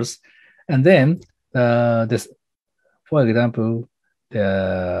metaverse, and then this, for example,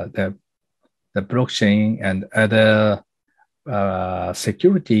 the blockchain and other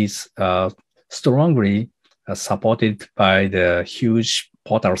securities are strongly supported by the huge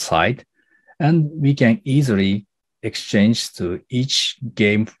portal site, and we can easily exchange to each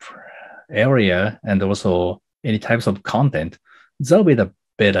game area and also any types of content, that'll be the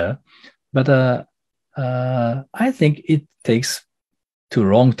better. But I think it takes too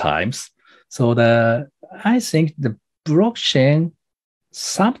long times. So I think the blockchain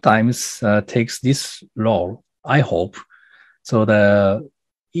sometimes takes this role, I hope. So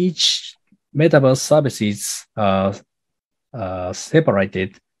each metaverse services are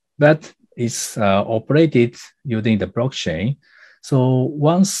separated, but it's operated using the blockchain. So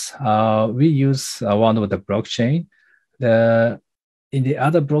once we use one of the blockchain, in the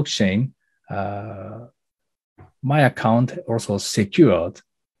other blockchain, my account also secured.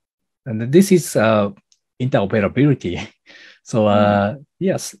 And this is interoperability. So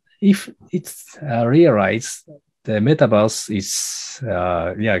yes, if it's realized, the metaverse is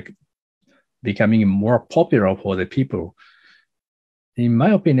becoming more popular for the people. In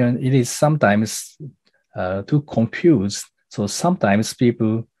my opinion, it is sometimes too confused. So sometimes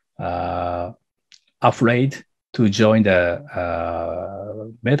people are afraid to join the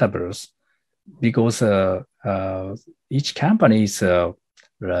metaverse because each company is a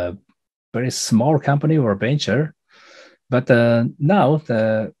very small company or venture. But now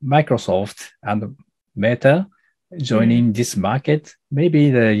the Microsoft and Meta joining this market,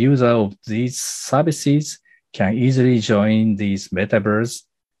 maybe the user of these services can easily join these metaverse,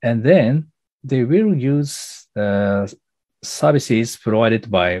 and then they will use services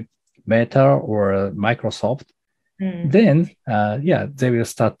provided by Meta or Microsoft. Then, they will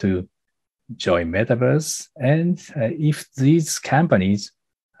start to join metaverse. And if these companies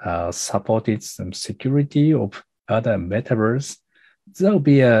supported some security of other metaverse, that will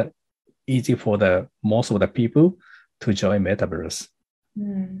be easy for most of the people to join metaverse.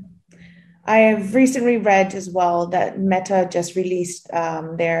 I have recently read as well that Meta just released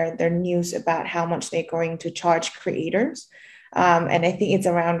their news about how much they're going to charge creators. And I think it's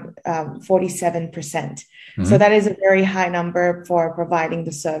around 47%. So that is a very high number for providing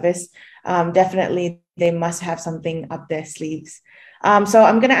the service. Definitely, they must have something up their sleeves. So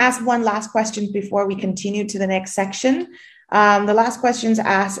I'm going to ask one last question before we continue to the next section. The last question is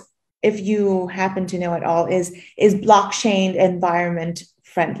asked, if you happen to know at all, is blockchain environment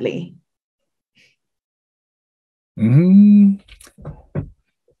friendly?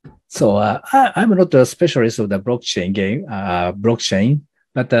 So I'm not a specialist of the blockchain,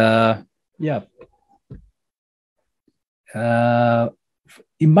 but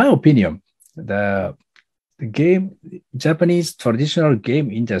in my opinion, the Japanese traditional game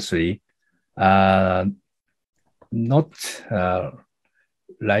industry not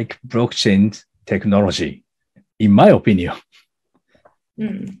like blockchain technology, in my opinion.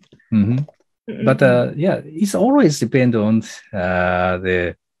 But it's always depend on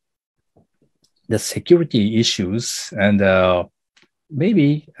the security issues, and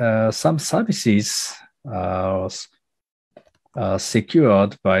maybe some services are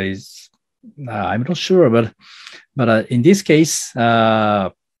secured by. I'm not sure, but in this case,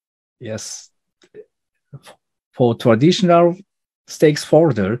 yes, for traditional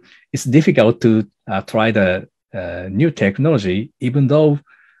stakeholder, it's difficult to try the new technology, even though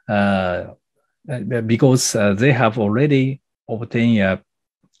because they have already obtained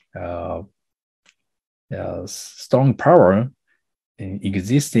strong power in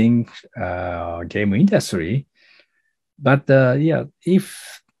existing game industry. But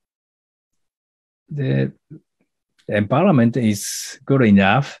if the environment is good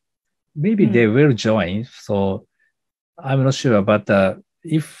enough, maybe they will join. So I'm not sure. But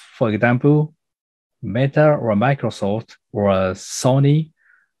if, for example, Meta or Microsoft or Sony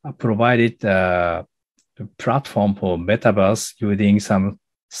provided a platform for metaverse using some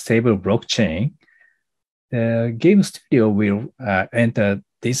stable blockchain, the game studio will enter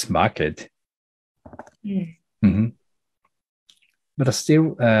this market. But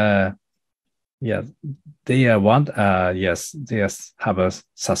still, they have a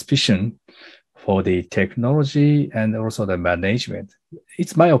suspicion for the technology and also the management.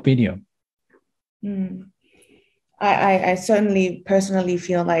 It's my opinion. I certainly personally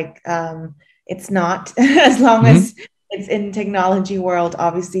feel like it's not as long as it's in technology world.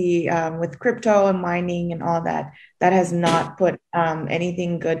 Obviously, with crypto and mining and all that has not put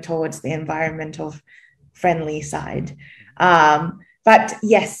anything good towards the environmental friendly side. But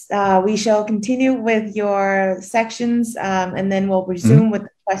yes, we shall continue with your sections, and then we'll resume with the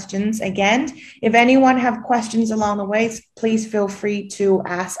questions again. If anyone have questions along the way, please feel free to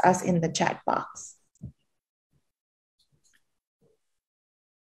ask us in the chat box.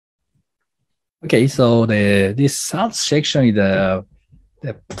 Okay, so this third section is the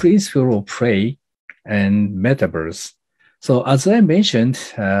principle of play and metaverse. So as I mentioned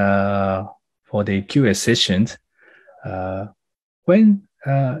for the Q&A session, when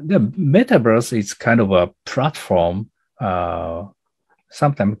the metaverse is kind of a platform,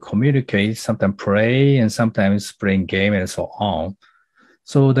 sometimes communicate, sometimes play, and sometimes playing game and so on.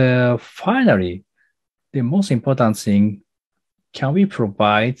 So finally, the most important thing, can we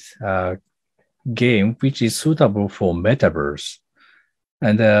provide a game which is suitable for metaverse?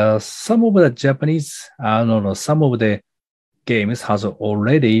 And some of the Japanese, some of the games has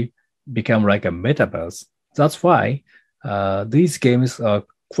already become like a metaverse. That's why these games are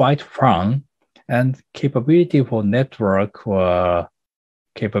quite fun, and capability for network or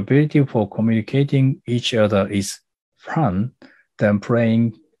capability for communicating each other is fun than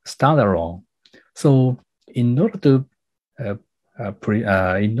playing standalone. So in order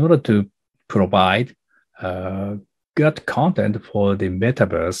to provide good content for the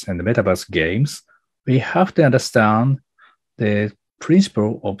metaverse and the metaverse games, we have to understand the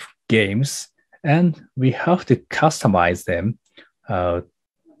principle of games, and we have to customize them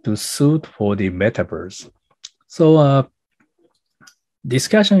to suit for the metaverse. So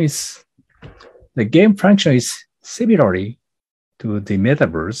discussion is the game function is similarly to the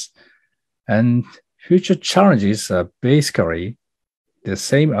metaverse, and future challenges are basically the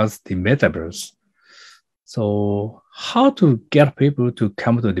same as the metaverse. So how to get people to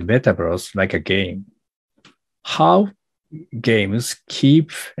come to the metaverse like a game? How games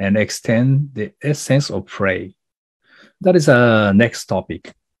keep and extend the essence of play? That is a next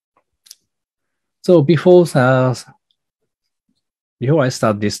topic. So before I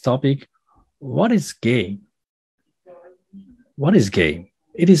start this topic, what is game? What is game?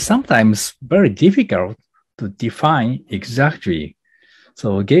 It is sometimes very difficult to define exactly.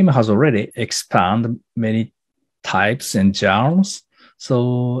 So game has already expanded many types and genres.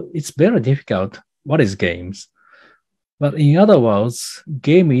 So it's very difficult. What is games? But in other words,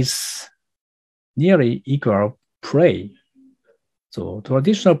 game is nearly equal play. So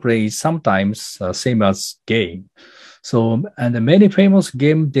traditional play is sometimes same as game. So, and many famous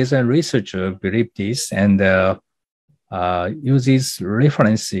game design researchers believe this and uses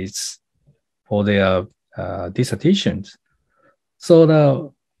references for their dissertations.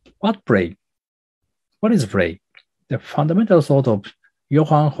 So what play? What is play? The fundamental thought of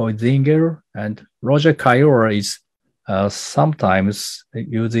Johann Huizinga and Roger Caillois is sometimes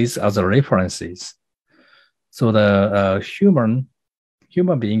uses as a references. So the human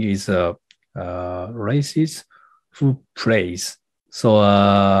being is a races who plays.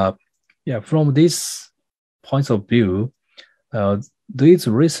 So from this point of view, these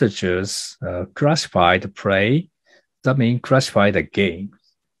researchers classified play. That means classify the game.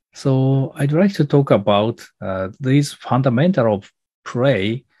 So I'd like to talk about these fundamental of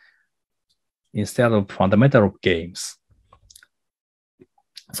play instead of fundamental of games.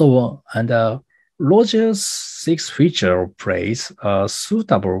 So Roger's 6 features of plays are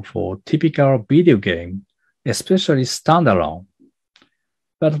suitable for typical video game, especially standalone.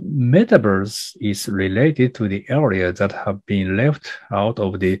 But metaverse is related to the areas that have been left out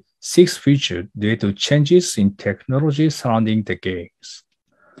of the 6 features due to changes in technology surrounding the games.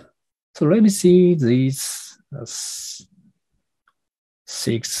 So let me see these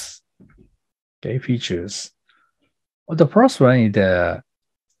 6 features. The first one is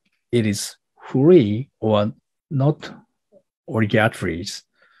it is free or not obligatory.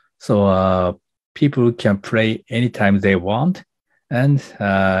 So people can play anytime they want, and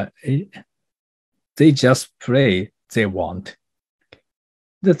they just play they want.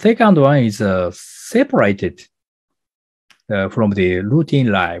 The second one is separated from the routine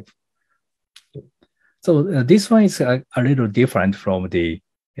life. So this one is a little different from the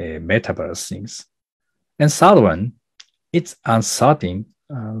metaverse things. And third one, it's uncertain.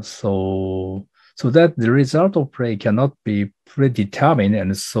 So that the result of play cannot be predetermined,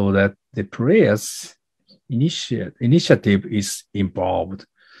 and so that the player's initiative is involved.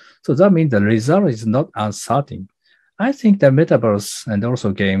 So that means the result is not uncertain. I think the metaverse and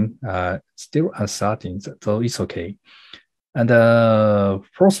also game still uncertain, so it's okay. And the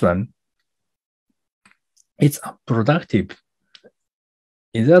first one, it's productive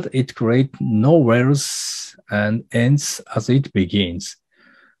in that it creates nowheres and ends as it begins.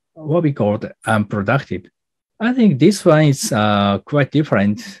 What we call unproductive. I think this one is quite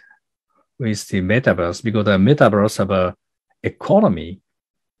different with the metaverse, because the metaverse have an economy.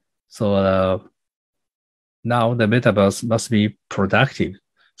 So now the metaverse must be productive.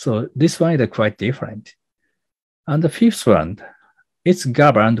 So this one is quite different. And the fifth one, it's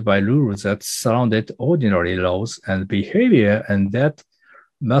governed by rules that surrounded ordinary laws and behavior, and that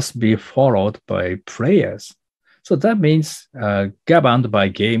must be followed by players. So that means governed by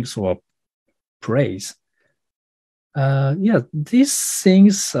games or plays. These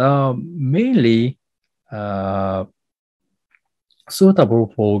things are mainly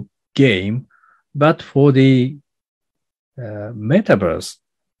suitable for game, but for the metaverse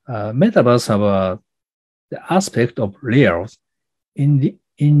have the aspect of real. In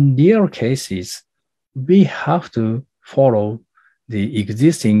real cases, we have to follow the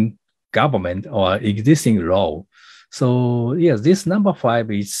existing government or existing law. So yes, this number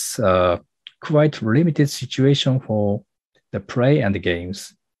 5 is quite limited situation for the play and the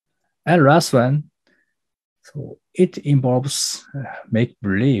games. And last one, so it involves make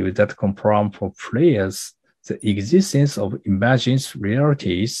believe that confirm for players the existence of imagined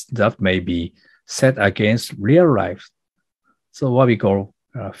realities that may be set against real life. So what we call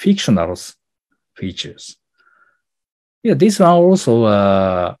fictional features. Yeah, this one also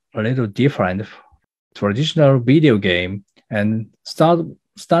a little different. Traditional video game and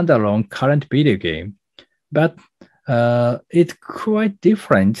standalone current video game, but it's quite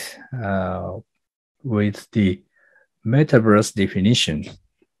different with the metaverse definition.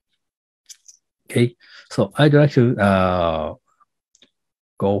 Okay, so I'd like to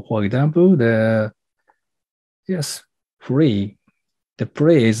go, for example, free. The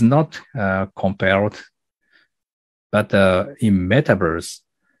play is not compared, but in metaverse,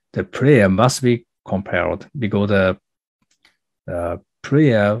 the player must be compared because the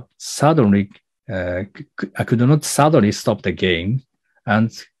player suddenly could not suddenly stop the game,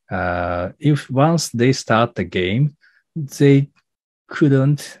 and if once they start the game, they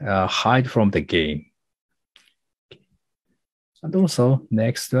couldn't hide from the game. And also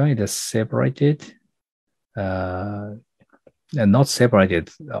next one is separated and not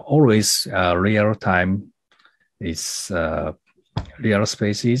separated. Always real time is real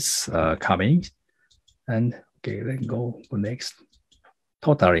spaces coming. And okay, let's go next.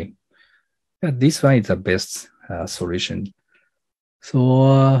 Totally. Yeah, this one is the best solution.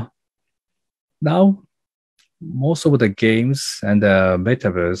 So now most of the games and the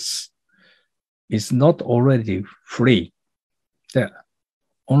metaverse is not already free. The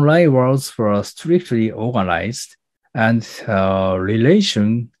online worlds were strictly organized, and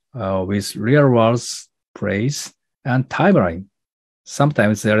relation with real world plays and timeline.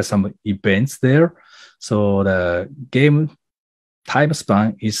 Sometimes there are some events there, so the game time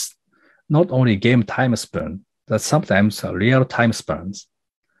span is not only game time span, but sometimes real time spans.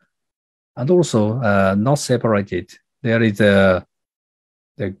 And also not separated. There is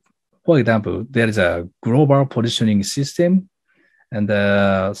for example, there is a global positioning system, and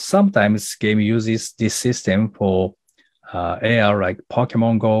sometimes game uses this system for AR like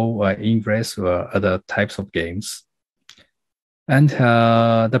Pokemon Go or Ingress or other types of games. And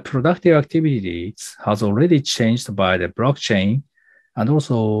the productive activities has already changed by the blockchain. And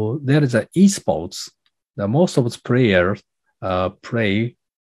also there is a esports. The most of the players play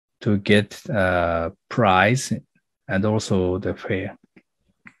to get prize and also the fair.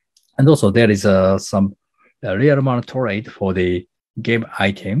 And also there is some real monetary for the game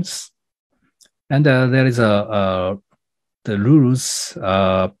items. And there is the rules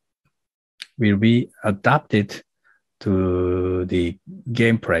will be adapted to the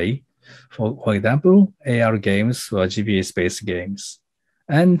gameplay. For example, AR games or GPS-based games,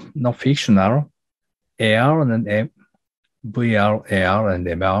 and not fictional, AR and VR, AR and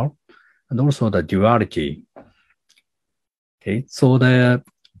MR, and also the duality. Okay, so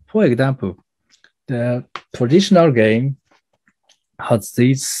for example, the traditional game has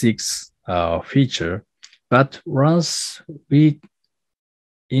these 6 features, but once we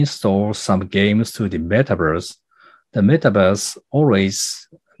install some games to the metaverse always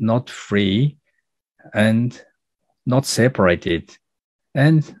not free and not separated,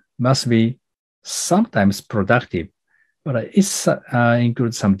 and must be sometimes productive. But it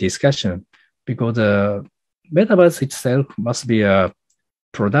includes some discussion because the metaverse itself must be a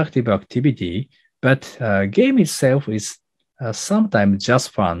productive activity, but game itself is sometimes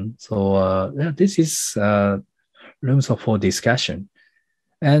just fun. So this is rooms for discussion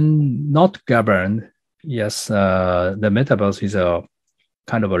and not governed. Yes, the metaverse is a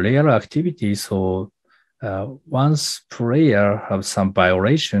kind of a real activity. So once player have some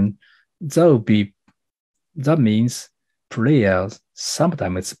violation, that means players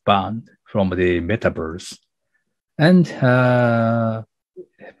sometimes banned from the metaverse. And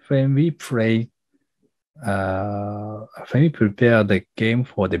when we prepare the game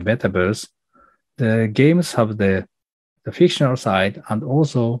for the metaverse, the games have the fictional side and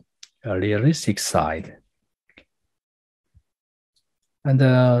also a realistic side.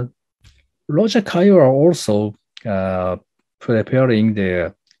 And Roger Cairo also preparing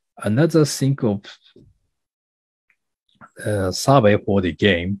another single survey for the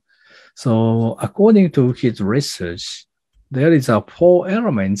game. So according to his research, there is 4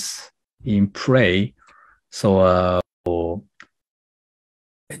 elements in play. So for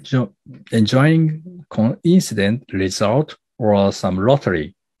enjoying coincident result or some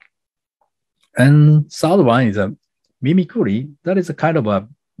lottery. And third one is a mimicry. That is a kind of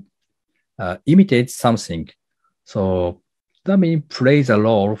imitate something. So that means plays a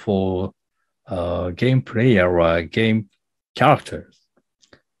role for game player or game characters.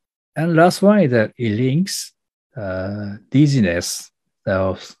 And last one is that it links dizziness.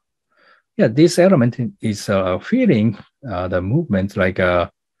 This element is feeling the movement like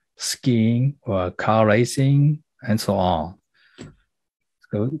skiing or car racing and so on.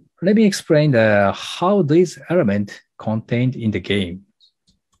 So let me explain how this element contained in the game.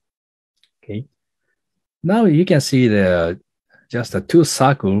 Okay. Now you can see just the 2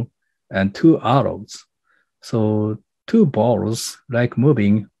 circles and 2 arrows. So 2 balls like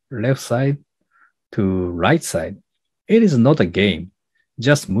moving left side to right side. It is not a game,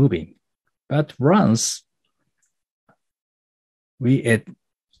 just moving. But once I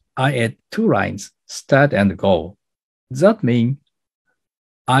add 2 lines, start and go. That means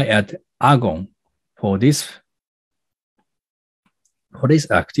I add agon for this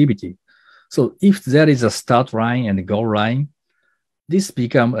activity. So if there is a start line and go line, this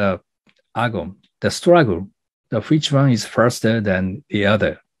becomes a agon, the struggle, which one is faster than the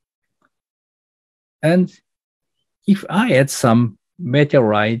other. And if I add some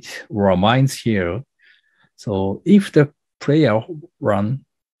meteorite or mines here, so if the player runs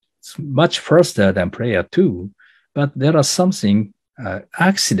much faster than player 2, but there are something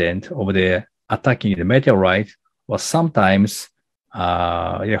accident over there attacking the meteorite, or sometimes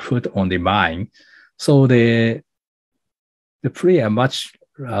foot on the mine, so the player much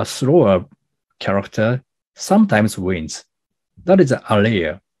slower character sometimes wins. That is a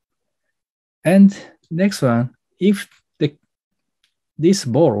layer. And next one, if this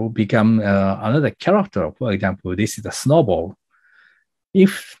ball become another character, for example, this is a snowball.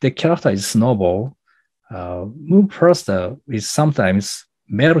 If the character is snowball, move faster is sometimes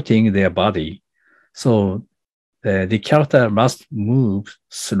melting their body. So the character must move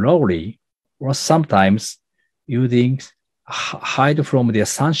slowly, or sometimes using hide from the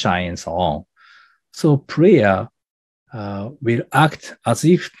sunshine and so on. So player will act as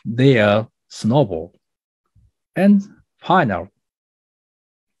if they are snowball. And final,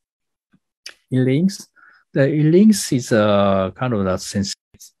 links. The links is a kind of that sense.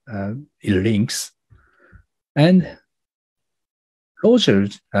 Links, and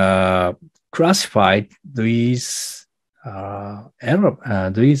Rogers classified these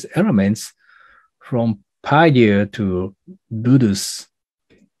elements from Pioneer to Ludus.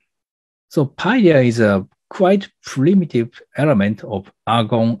 So Pioneer is a quite primitive element of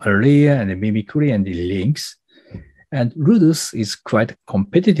agon, area, and mimicry and links, and Ludus is quite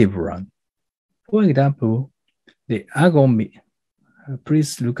competitive one. For example, the agon.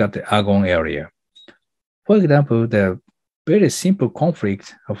 Please look at the agon area. For example, the very simple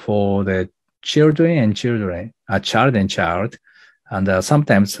conflict for the children and children, child and child, and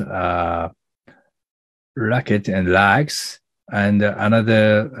sometimes racket and lags. And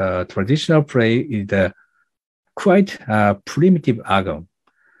another traditional play is the quite primitive agon.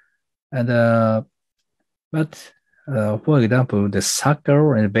 And but for example, the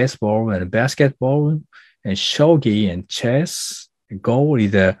soccer and baseball and basketball and shogi and chess, Go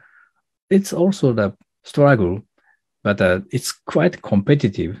is it's also the struggle, but it's quite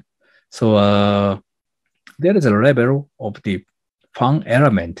competitive. So there is a level of the fun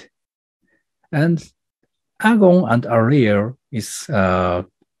element, and agon and area is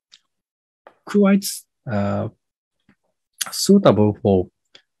quite suitable for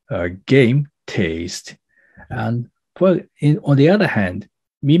game taste. And on the other hand,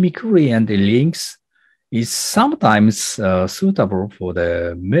 mimicry and the links is sometimes suitable for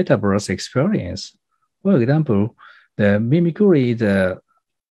the metaverse experience. For example, the mimicry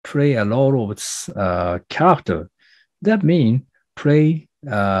play a role of character. That means play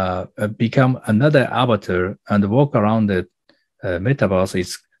become another avatar and walk around the metaverse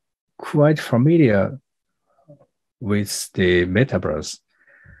is quite familiar with the metaverse.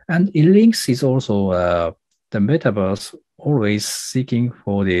 And in links is also the metaverse always seeking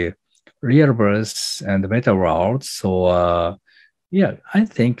for the real verse and the meta world. So I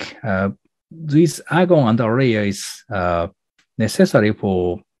think this agon and area is necessary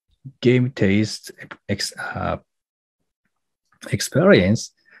for game taste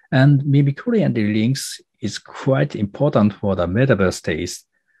experience, and mimicry and the links is quite important for the metaverse stage.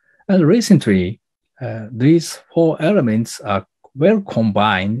 And recently, these four elements are well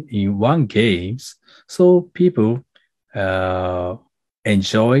combined in one game, so people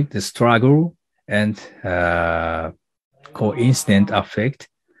enjoy the struggle and coincident effect,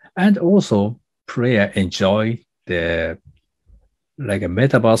 and also player enjoy the like a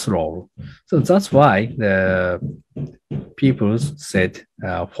metaverse role. So that's why the people said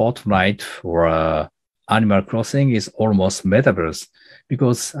Fortnite or Animal Crossing is almost metaverse,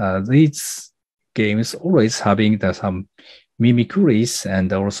 because these games always having some mimicries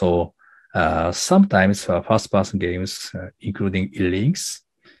and also sometimes first-person games, including links.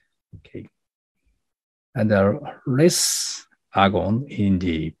 Okay, and less argon in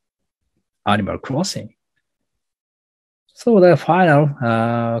the Animal Crossing. So the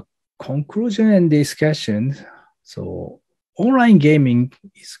final conclusion and discussion. So online gaming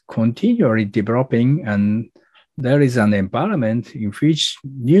is continually developing, and there is an environment in which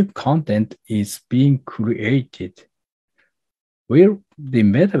new content is being created. Will the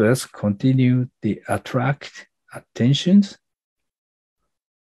metaverse continue to attract attention?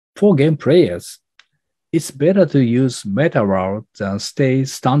 For game players, it's better to use metaverse than stay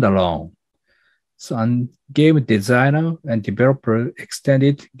standalone. So, and game designer and developer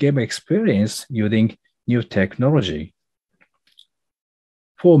extended game experience using new technology.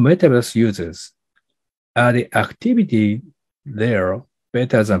 For metaverse users, are the activity there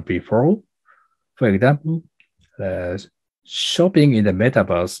better than before? For example, shopping in the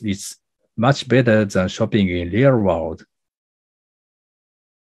metaverse is much better than shopping in real world.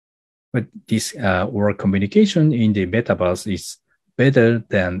 But this or communication in the metaverse is better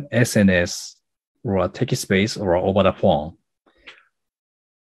than SNS or text-based or over the phone.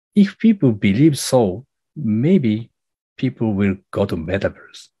 If people believe so, maybe people will go to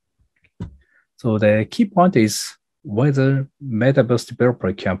metaverse. So the key point is whether metaverse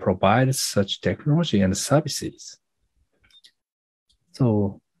developer can provide such technology and services.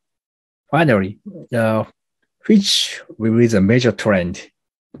 So finally, which will be the major trend?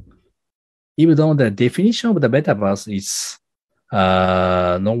 Even though the definition of the metaverse is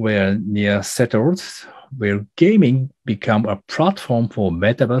nowhere near settled, will gaming become a platform for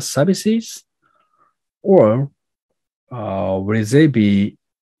metaverse services, or will they be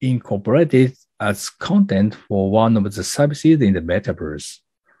incorporated as content for one of the services in the metaverse,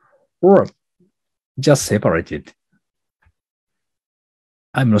 or just separated?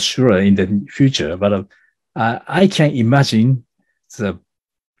 I'm not sure in the future, but I can imagine the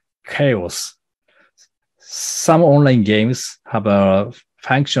chaos. Some online games have a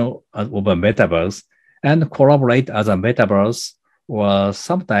function of a metaverse and collaborate as a metaverse, or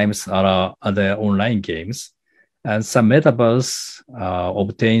sometimes other online games. And some metaverse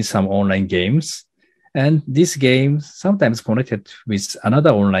obtain some online games, and these games sometimes connected with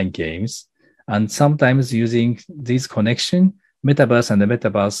another online games, and sometimes using this connection, metaverse and the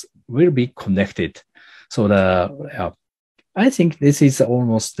metaverse will be connected. So I think this is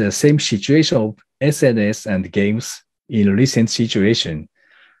almost the same situation of SNS and games in recent situation.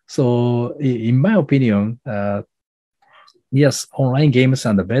 So in my opinion, yes, online games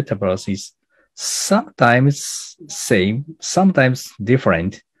and the metaverse is sometimes same, sometimes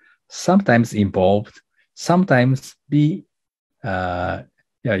different, sometimes involved, sometimes be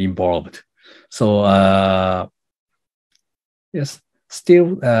involved. So yes,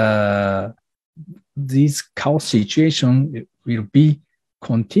 still this chaos situation will be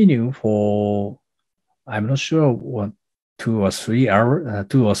continue for, I'm not sure what, 2 or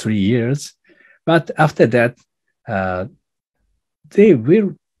 3 years, but after that they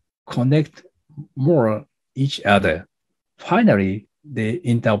will connect more each other. Finally, the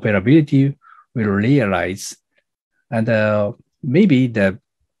interoperability will realize, and maybe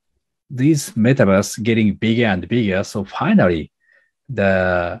these metaverse getting bigger and bigger. So finally,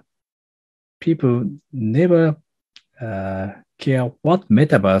 the people never care what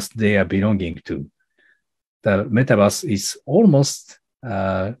metaverse they are belonging to. The metaverse is almost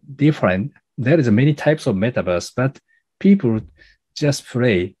different. There is many types of metaverse, but people just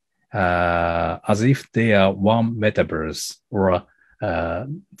play as if they are one metaverse, or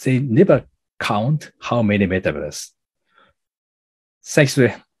they never count how many metaverse. Thanks.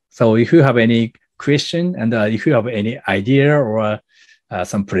 So if you have any question, and if you have any idea or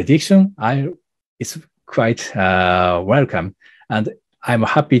some prediction, it's quite welcome, and I'm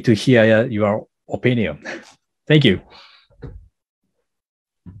happy to hear your opinion. Thank you.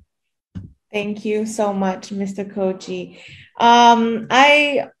 Thank you so much, Mr. Koji.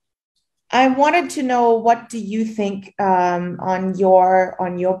 I wanted to know, what do you think on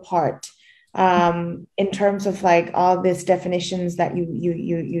your part? in terms of like all these definitions that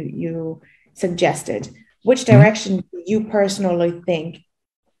you suggested, which direction do you personally think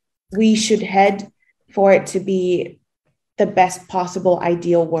we should head for it to be the best possible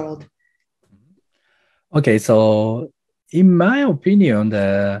ideal world? Okay, so in my opinion,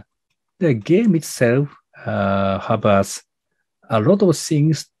 the game itself has a lot of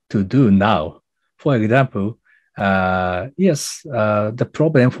things to do now. For example, the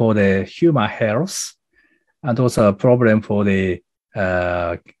problem for the human health, and also a problem for the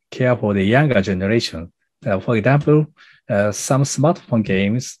care for the younger generation. For example, some smartphone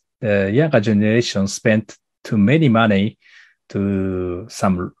games, the younger generation spent too many money to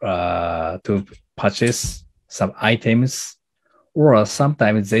purchase some items, or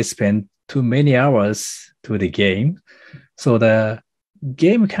sometimes they spend too many hours to the game. So the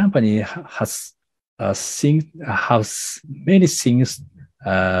game company has many things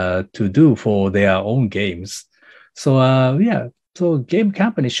to do for their own games. So game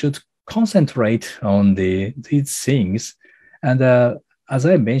company should concentrate on these things. And as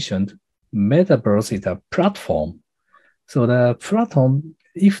I mentioned, Metaverse is a platform. So the platform,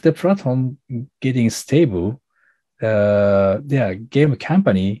 if the platform getting stable, the game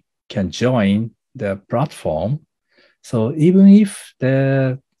company can join the platform. So even if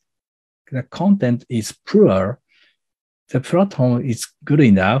the content is poor, the platform is good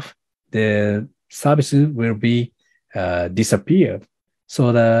enough, the services will be disappeared.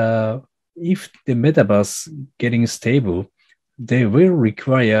 So if the metaverse getting stable, they will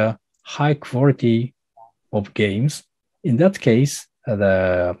require high quality of games. In that case,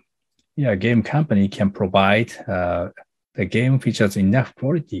 the game company can provide the game features enough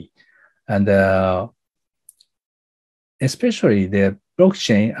quality, and especially the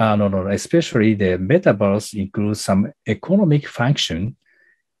blockchain, especially the metaverse includes some economic function.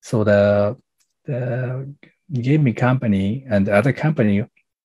 So the gaming company and other company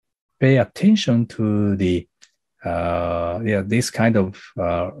pay attention to this kind of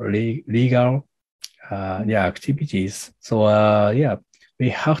legal activities. So we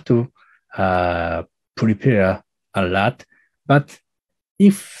have to prepare a lot. But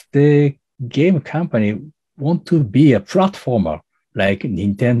if the game company want to be a platformer like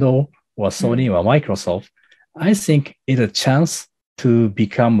Nintendo or Sony or Microsoft, I think it's a chance to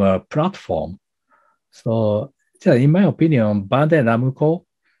become a platform. So in my opinion, Bandai Namco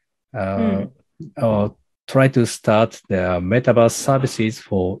try to start the metaverse services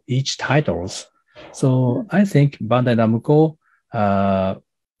for each titles. So I think Bandai Namco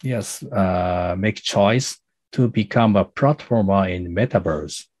make choice to become a platformer in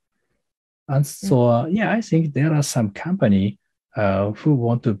metaverse. And so I think there are some company who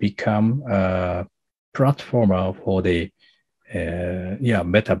want to become a platformer for the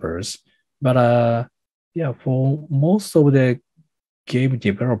metaverse. But for most of the game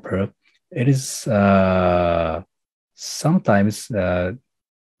developer, it is sometimes the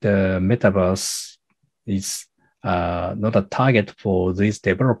metaverse is not a target for this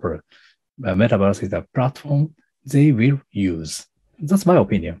developer. Metaverse is a platform they will use. That's my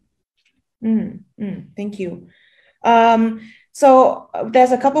opinion. Thank you. So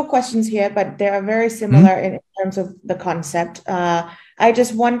there's a couple questions here, but they are very similar in terms of the concept. I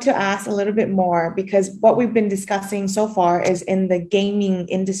just want to ask a little bit more, because what we've been discussing so far is in the gaming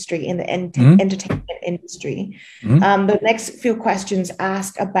industry, in the entertainment industry. The next few questions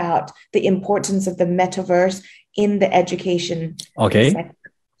ask about the importance of the metaverse in the education sector.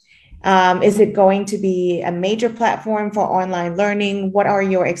 Is it going to be a major platform for online learning? What are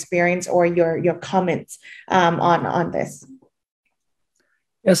your experience or your comments on this?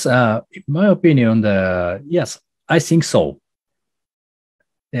 Yes, in my opinion, yes, I think so.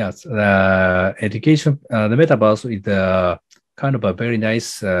 Yes, education, the metaverse is kind of a very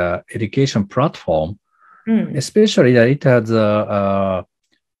nice education platform, especially that it has a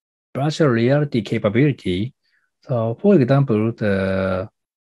virtual reality capability. So, for example,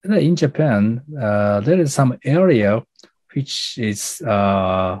 in Japan, there is some area which is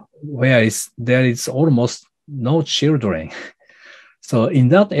where there is almost no children. So in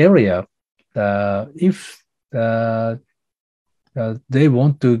that area, if they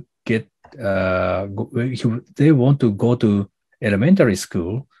want to they want to go to elementary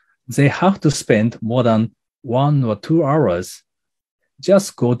school, they have to spend more than 1 or 2 hours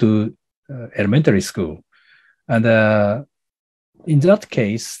just go to elementary school. And in that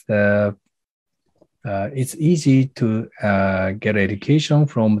case, it's easy to get education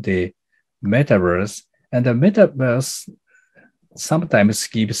from the metaverse, and the metaverse sometimes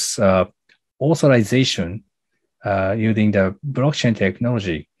gives authorization using the blockchain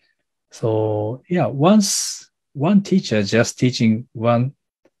technology. So yeah, once one teacher just teaching one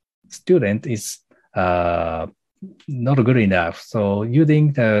student is not good enough. So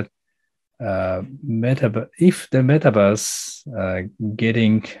using the if the metaverse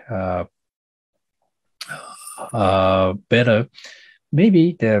getting better,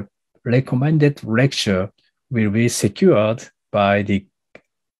 maybe the recommended lecture will be secured by the,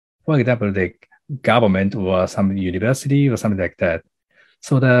 for example, the government or some university or something like that.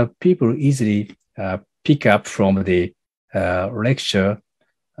 So the people easily pick up from the lecture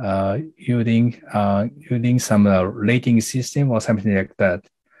using some rating system or something like that.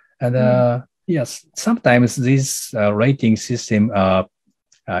 And yes, sometimes this rating system are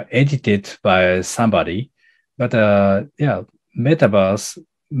edited by somebody, but yeah, metaverse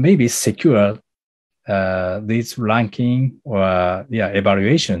maybe secure this ranking or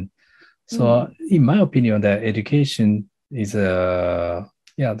evaluation. So in my opinion, the education is the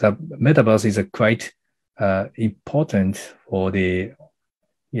metaverse is quite important for the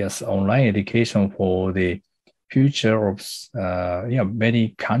online education for the future of many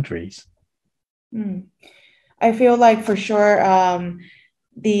countries. I feel like for sure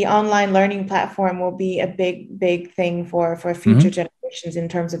the online learning platform will be a big thing for future generations in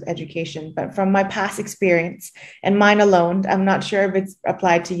terms of education. But from my past experience and mine alone, I'm not sure if it's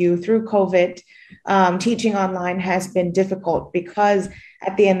applied to you, through COVID, teaching online has been difficult because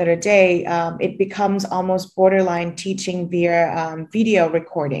at the end of the day, it becomes almost borderline teaching via video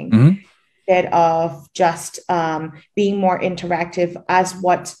recording instead of just being more interactive as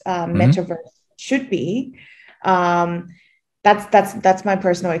what metaverse should be. That's my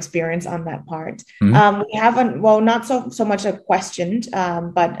personal experience on that part. We haven't, well, not so much a question,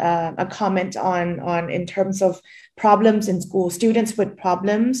 but a comment on in terms of problems in school, students with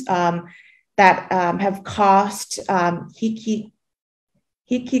problems that have caused hikikomori.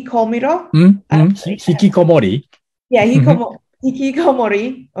 Hikikomori. Yeah,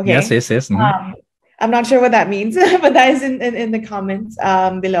 hikikomori. Okay. Yes. I'm not sure what that means, but that is in the comments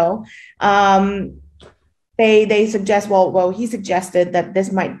below. They suggest, he suggested that this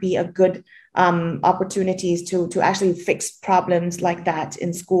might be a good opportunities to actually fix problems like that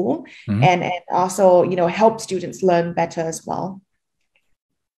in school and also, help students learn better as well.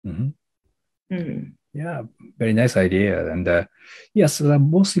 Yeah, very nice idea. And yes, the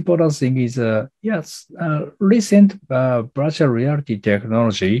most important thing is, recent virtual reality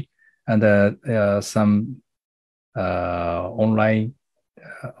technology and some online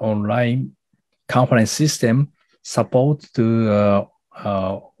conference system support to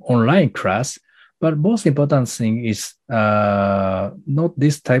online class. But most important thing is not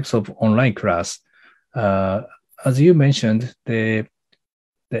these types of online class. As you mentioned, the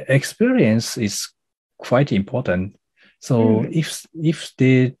experience is quite important. So if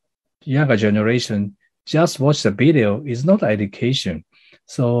the younger generation just watch the video, it's not education.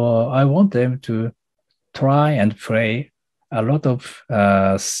 So I want them to try and play a lot of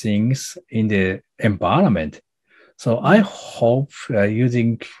things in the environment. So I hope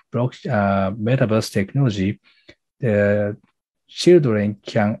using metaverse technology, the children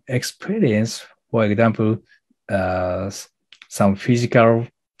can experience, for example, some physical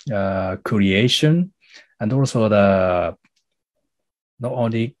creation, and also the not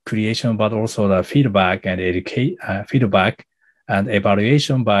only creation but also the feedback and feedback and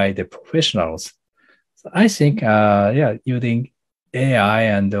evaluation by the professionals. So I think using AI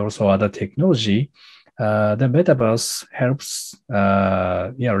and also other technology, the metaverse helps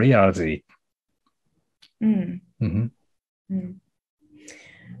reality.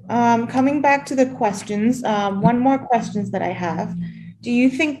 Coming back to the questions, one more questions that I have. Do you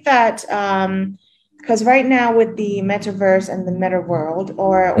think that because right now with the metaverse and the meta world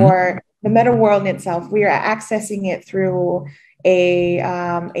or the meta world in itself, we are accessing it through a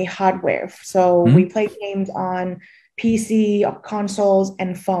hardware. So we play games on PC, consoles,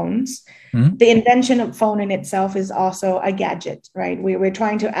 and phones. The invention of phone in itself is also a gadget, right? We're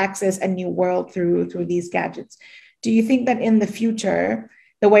trying to access a new world through these gadgets. Do you think that in the future,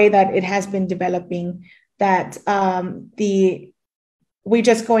 the way that it has been developing, that we're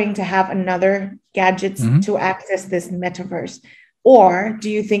just going to have another gadgets to access this metaverse? Or do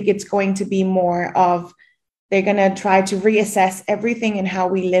you think it's going to be more of they're going to try to reassess everything and how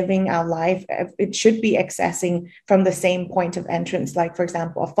we're living our life? It should be accessing from the same point of entrance, like, for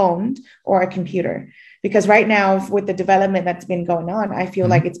example, a phone or a computer. Because right now, with the development that's been going on, I feel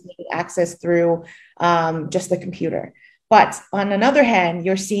like it's being accessed through just the computer. But on another hand,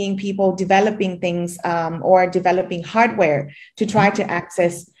 you're seeing people developing things or developing hardware to try to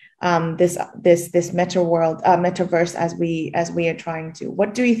access this metaverse as we are trying to?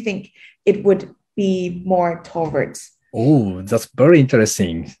 What do you think it would be more towards? Oh, that's very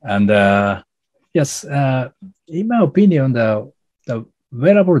interesting. And yes, in my opinion, the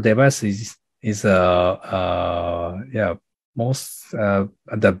wearable devices is most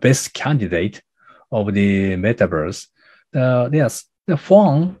the best candidate of the metaverse. Yes, the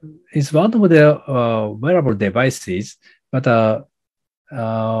phone is one of the wearable devices, but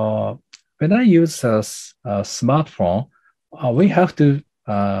when I use a smartphone, we have to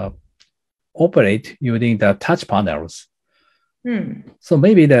operate using the touch panels. So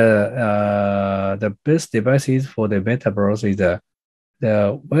maybe the best devices for the metaverse is the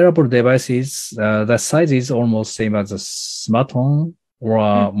wearable devices. The size is almost same as a smartphone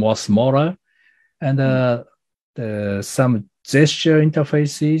or more smaller, and some gesture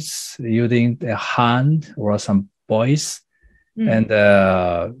interfaces using the hand or some voice, and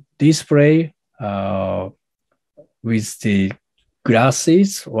display with the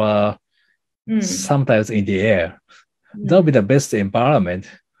glasses or sometimes in the air. That'll be the best environment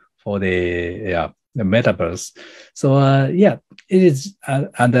for the metaverse. So it is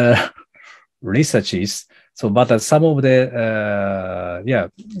under researches. So, but some of the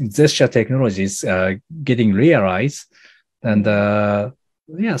gesture technologies getting realized, and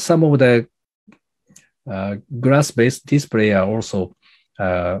some of the glass-based display are also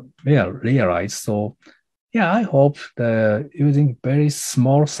realized. So, I hope the using very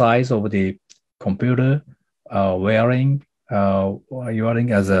small size of the computer, wearing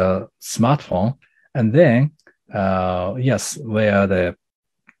as a smartphone, and then where the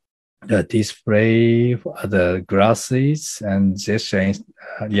display, the glasses, and gesture,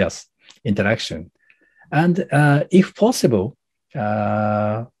 interaction, and if possible,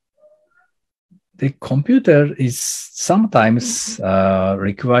 the computer is sometimes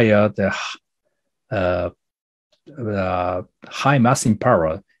require the high massing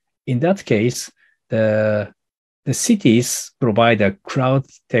power. In that case, the cities provide a cloud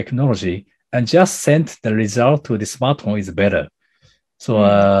technology and just send the result to the smartphone is better. So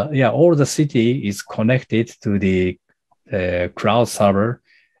all the city is connected to the cloud server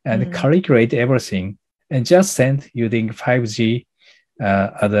and calculate everything and just send using 5G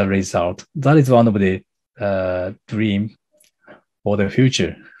as a result. That is one of the dream for the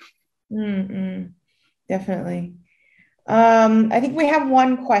future. Definitely. I think we have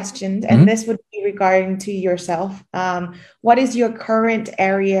one question, and this would be regarding to yourself. What is your current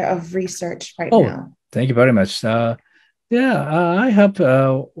area of research right now? Thank you very much. I have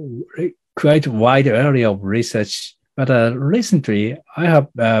quite a wide area of research, but recently I have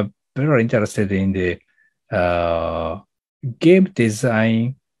very interested in the game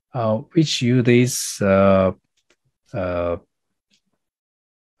design, which uses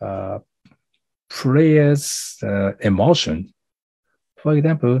players' emotion. For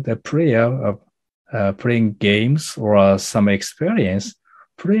example, the player playing games or some experience,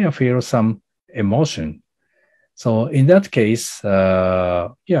 player feels some emotion. So in that case,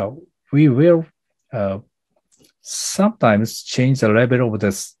 we will sometimes change the level of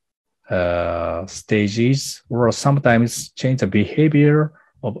the stages, or sometimes change the behavior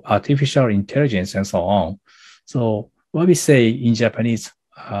of artificial intelligence and so on. So what we say in Japanese,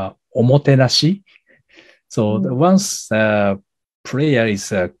 omotenashi. So once player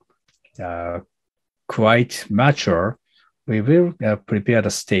is quite mature, we will prepare the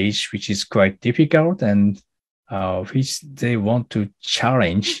stage which is quite difficult and which they want to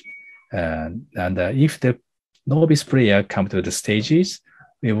challenge. And if the novice player come to the stages,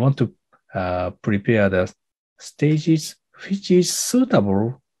 we want to prepare the stages which is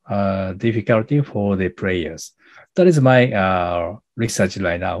suitable difficulty for the players. That is my research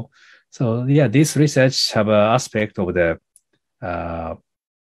right now. So this research have an aspect of the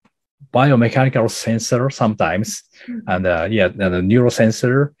biomechanical sensor sometimes, and the neural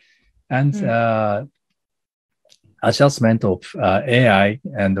sensor, and adjustment of AI,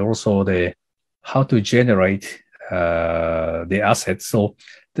 and also the how to generate the assets. So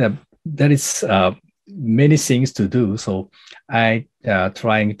there is many things to do. So I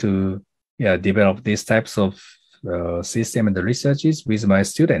trying to develop these types of system and the researches with my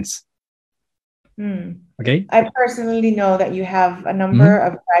students. Okay. I personally know that you have a number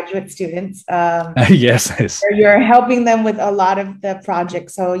of graduate students. Yes. You're helping them with a lot of the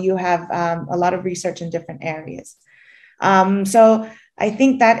projects. So you have a lot of research in different areas. So I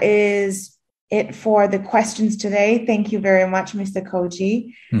think that is it for the questions today. Thank you very much, Mr.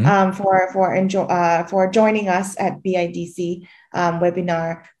 Koji, for joining us at BIDC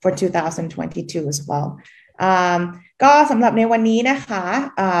webinar for 2022 as well. ก็สำหรับในวันนี้นะคะ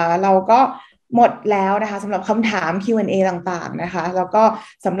เราก็หมดแล้วนะคะสำหรับคำถาม Q&A ต่างๆนะคะแล้วก็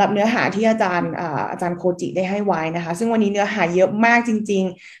สำหรับเนื้อหาที่อาจารย์โคจิได้ให้ไว้นะคะซึ่งวันนี้เนื้อหาเยอะมากจริง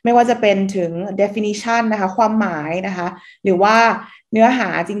ๆไม่ว่าจะเป็นถึง definition นะคะความหมายนะคะหรือว่าเนื้อหา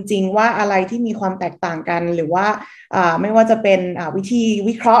จริงๆว่าอะไรที่มีความแตกต่างกันหรือว่าไม่ว่าจะเป็นวิธี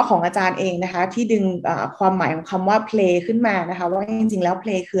วิเคราะห์ของอาจารย์เองนะคะที่ดึงความหมายของคำว่า play ขึ้นมานะคะว่าจริงๆแล้ว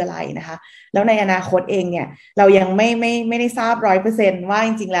play คืออะไรนะคะแล้วในอนาคตเองเนี่ยเรายังไม่ได้ทราบ 100% ว่าจ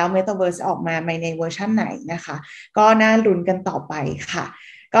ริงๆแล้ว Metaverse ออกมาในเวอร์ชันไหนนะคะก็น่าลุ้นกันต่อไปค่ะ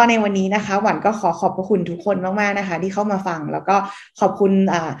ก็ในวันนี้นะคะหวันก็ขอบพระคุณทุกคนมากๆนะคะที่เข้ามาฟังแล้วก็ขอบคุณ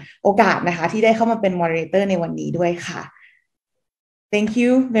โอกาสนะคะที่ได้เข้ามาเป็น moderator ในวันนี้ด้วยค่ะ Thank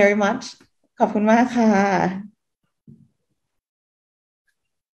you very much ขอบคุณมากค่ะ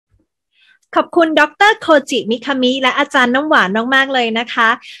ขอบคุณดร.โคจิมิคามิและอาจารย์น้ำหวานมากๆเลยนะคะ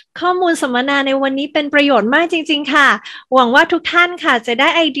ข้อมูลสัมมนาในวันนี้เป็นประโยชน์มากจริงๆค่ะหวังว่าทุกท่านค่ะจะได้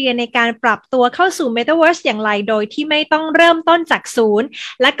ไอเดียในการปรับตัวเข้าสู่ Metaverse อย่างไรโดยที่ไม่ต้องเริ่มต้นจากศูนย์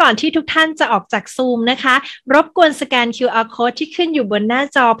และก่อนที่ทุกท่านจะออกจากซูมนะคะรบกวนสแกน QR Code ที่ขึ้นอยู่บนหน้า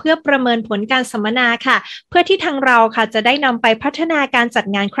จอเพื่อประเมินผลการสัมมนาค่ะเพื่อที่ทางเราค่ะจะได้นำไปพัฒนาการจัด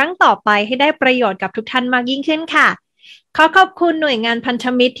งานครั้งต่อไปให้ได้ประโยชน์กับทุกท่านมากยิ่งขึ้นค่ะขอขอบคุณหน่วยงานพันธ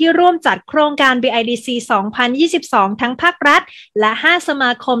มิตรที่ร่วมจัดโครงการ BIDC 2022 ทั้งภาครัฐและ5สม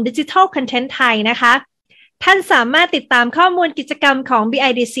าคมดิจิทัลคอนเทนต์ไทยนะคะท่านสามารถติดตามข้อมูลกิจกรรมของ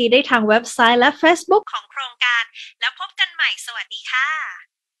BIDC ได้ทางเว็บไซต์และ Facebook ของโครงการแล้วพบกันใหม่สวัสดีค่ะ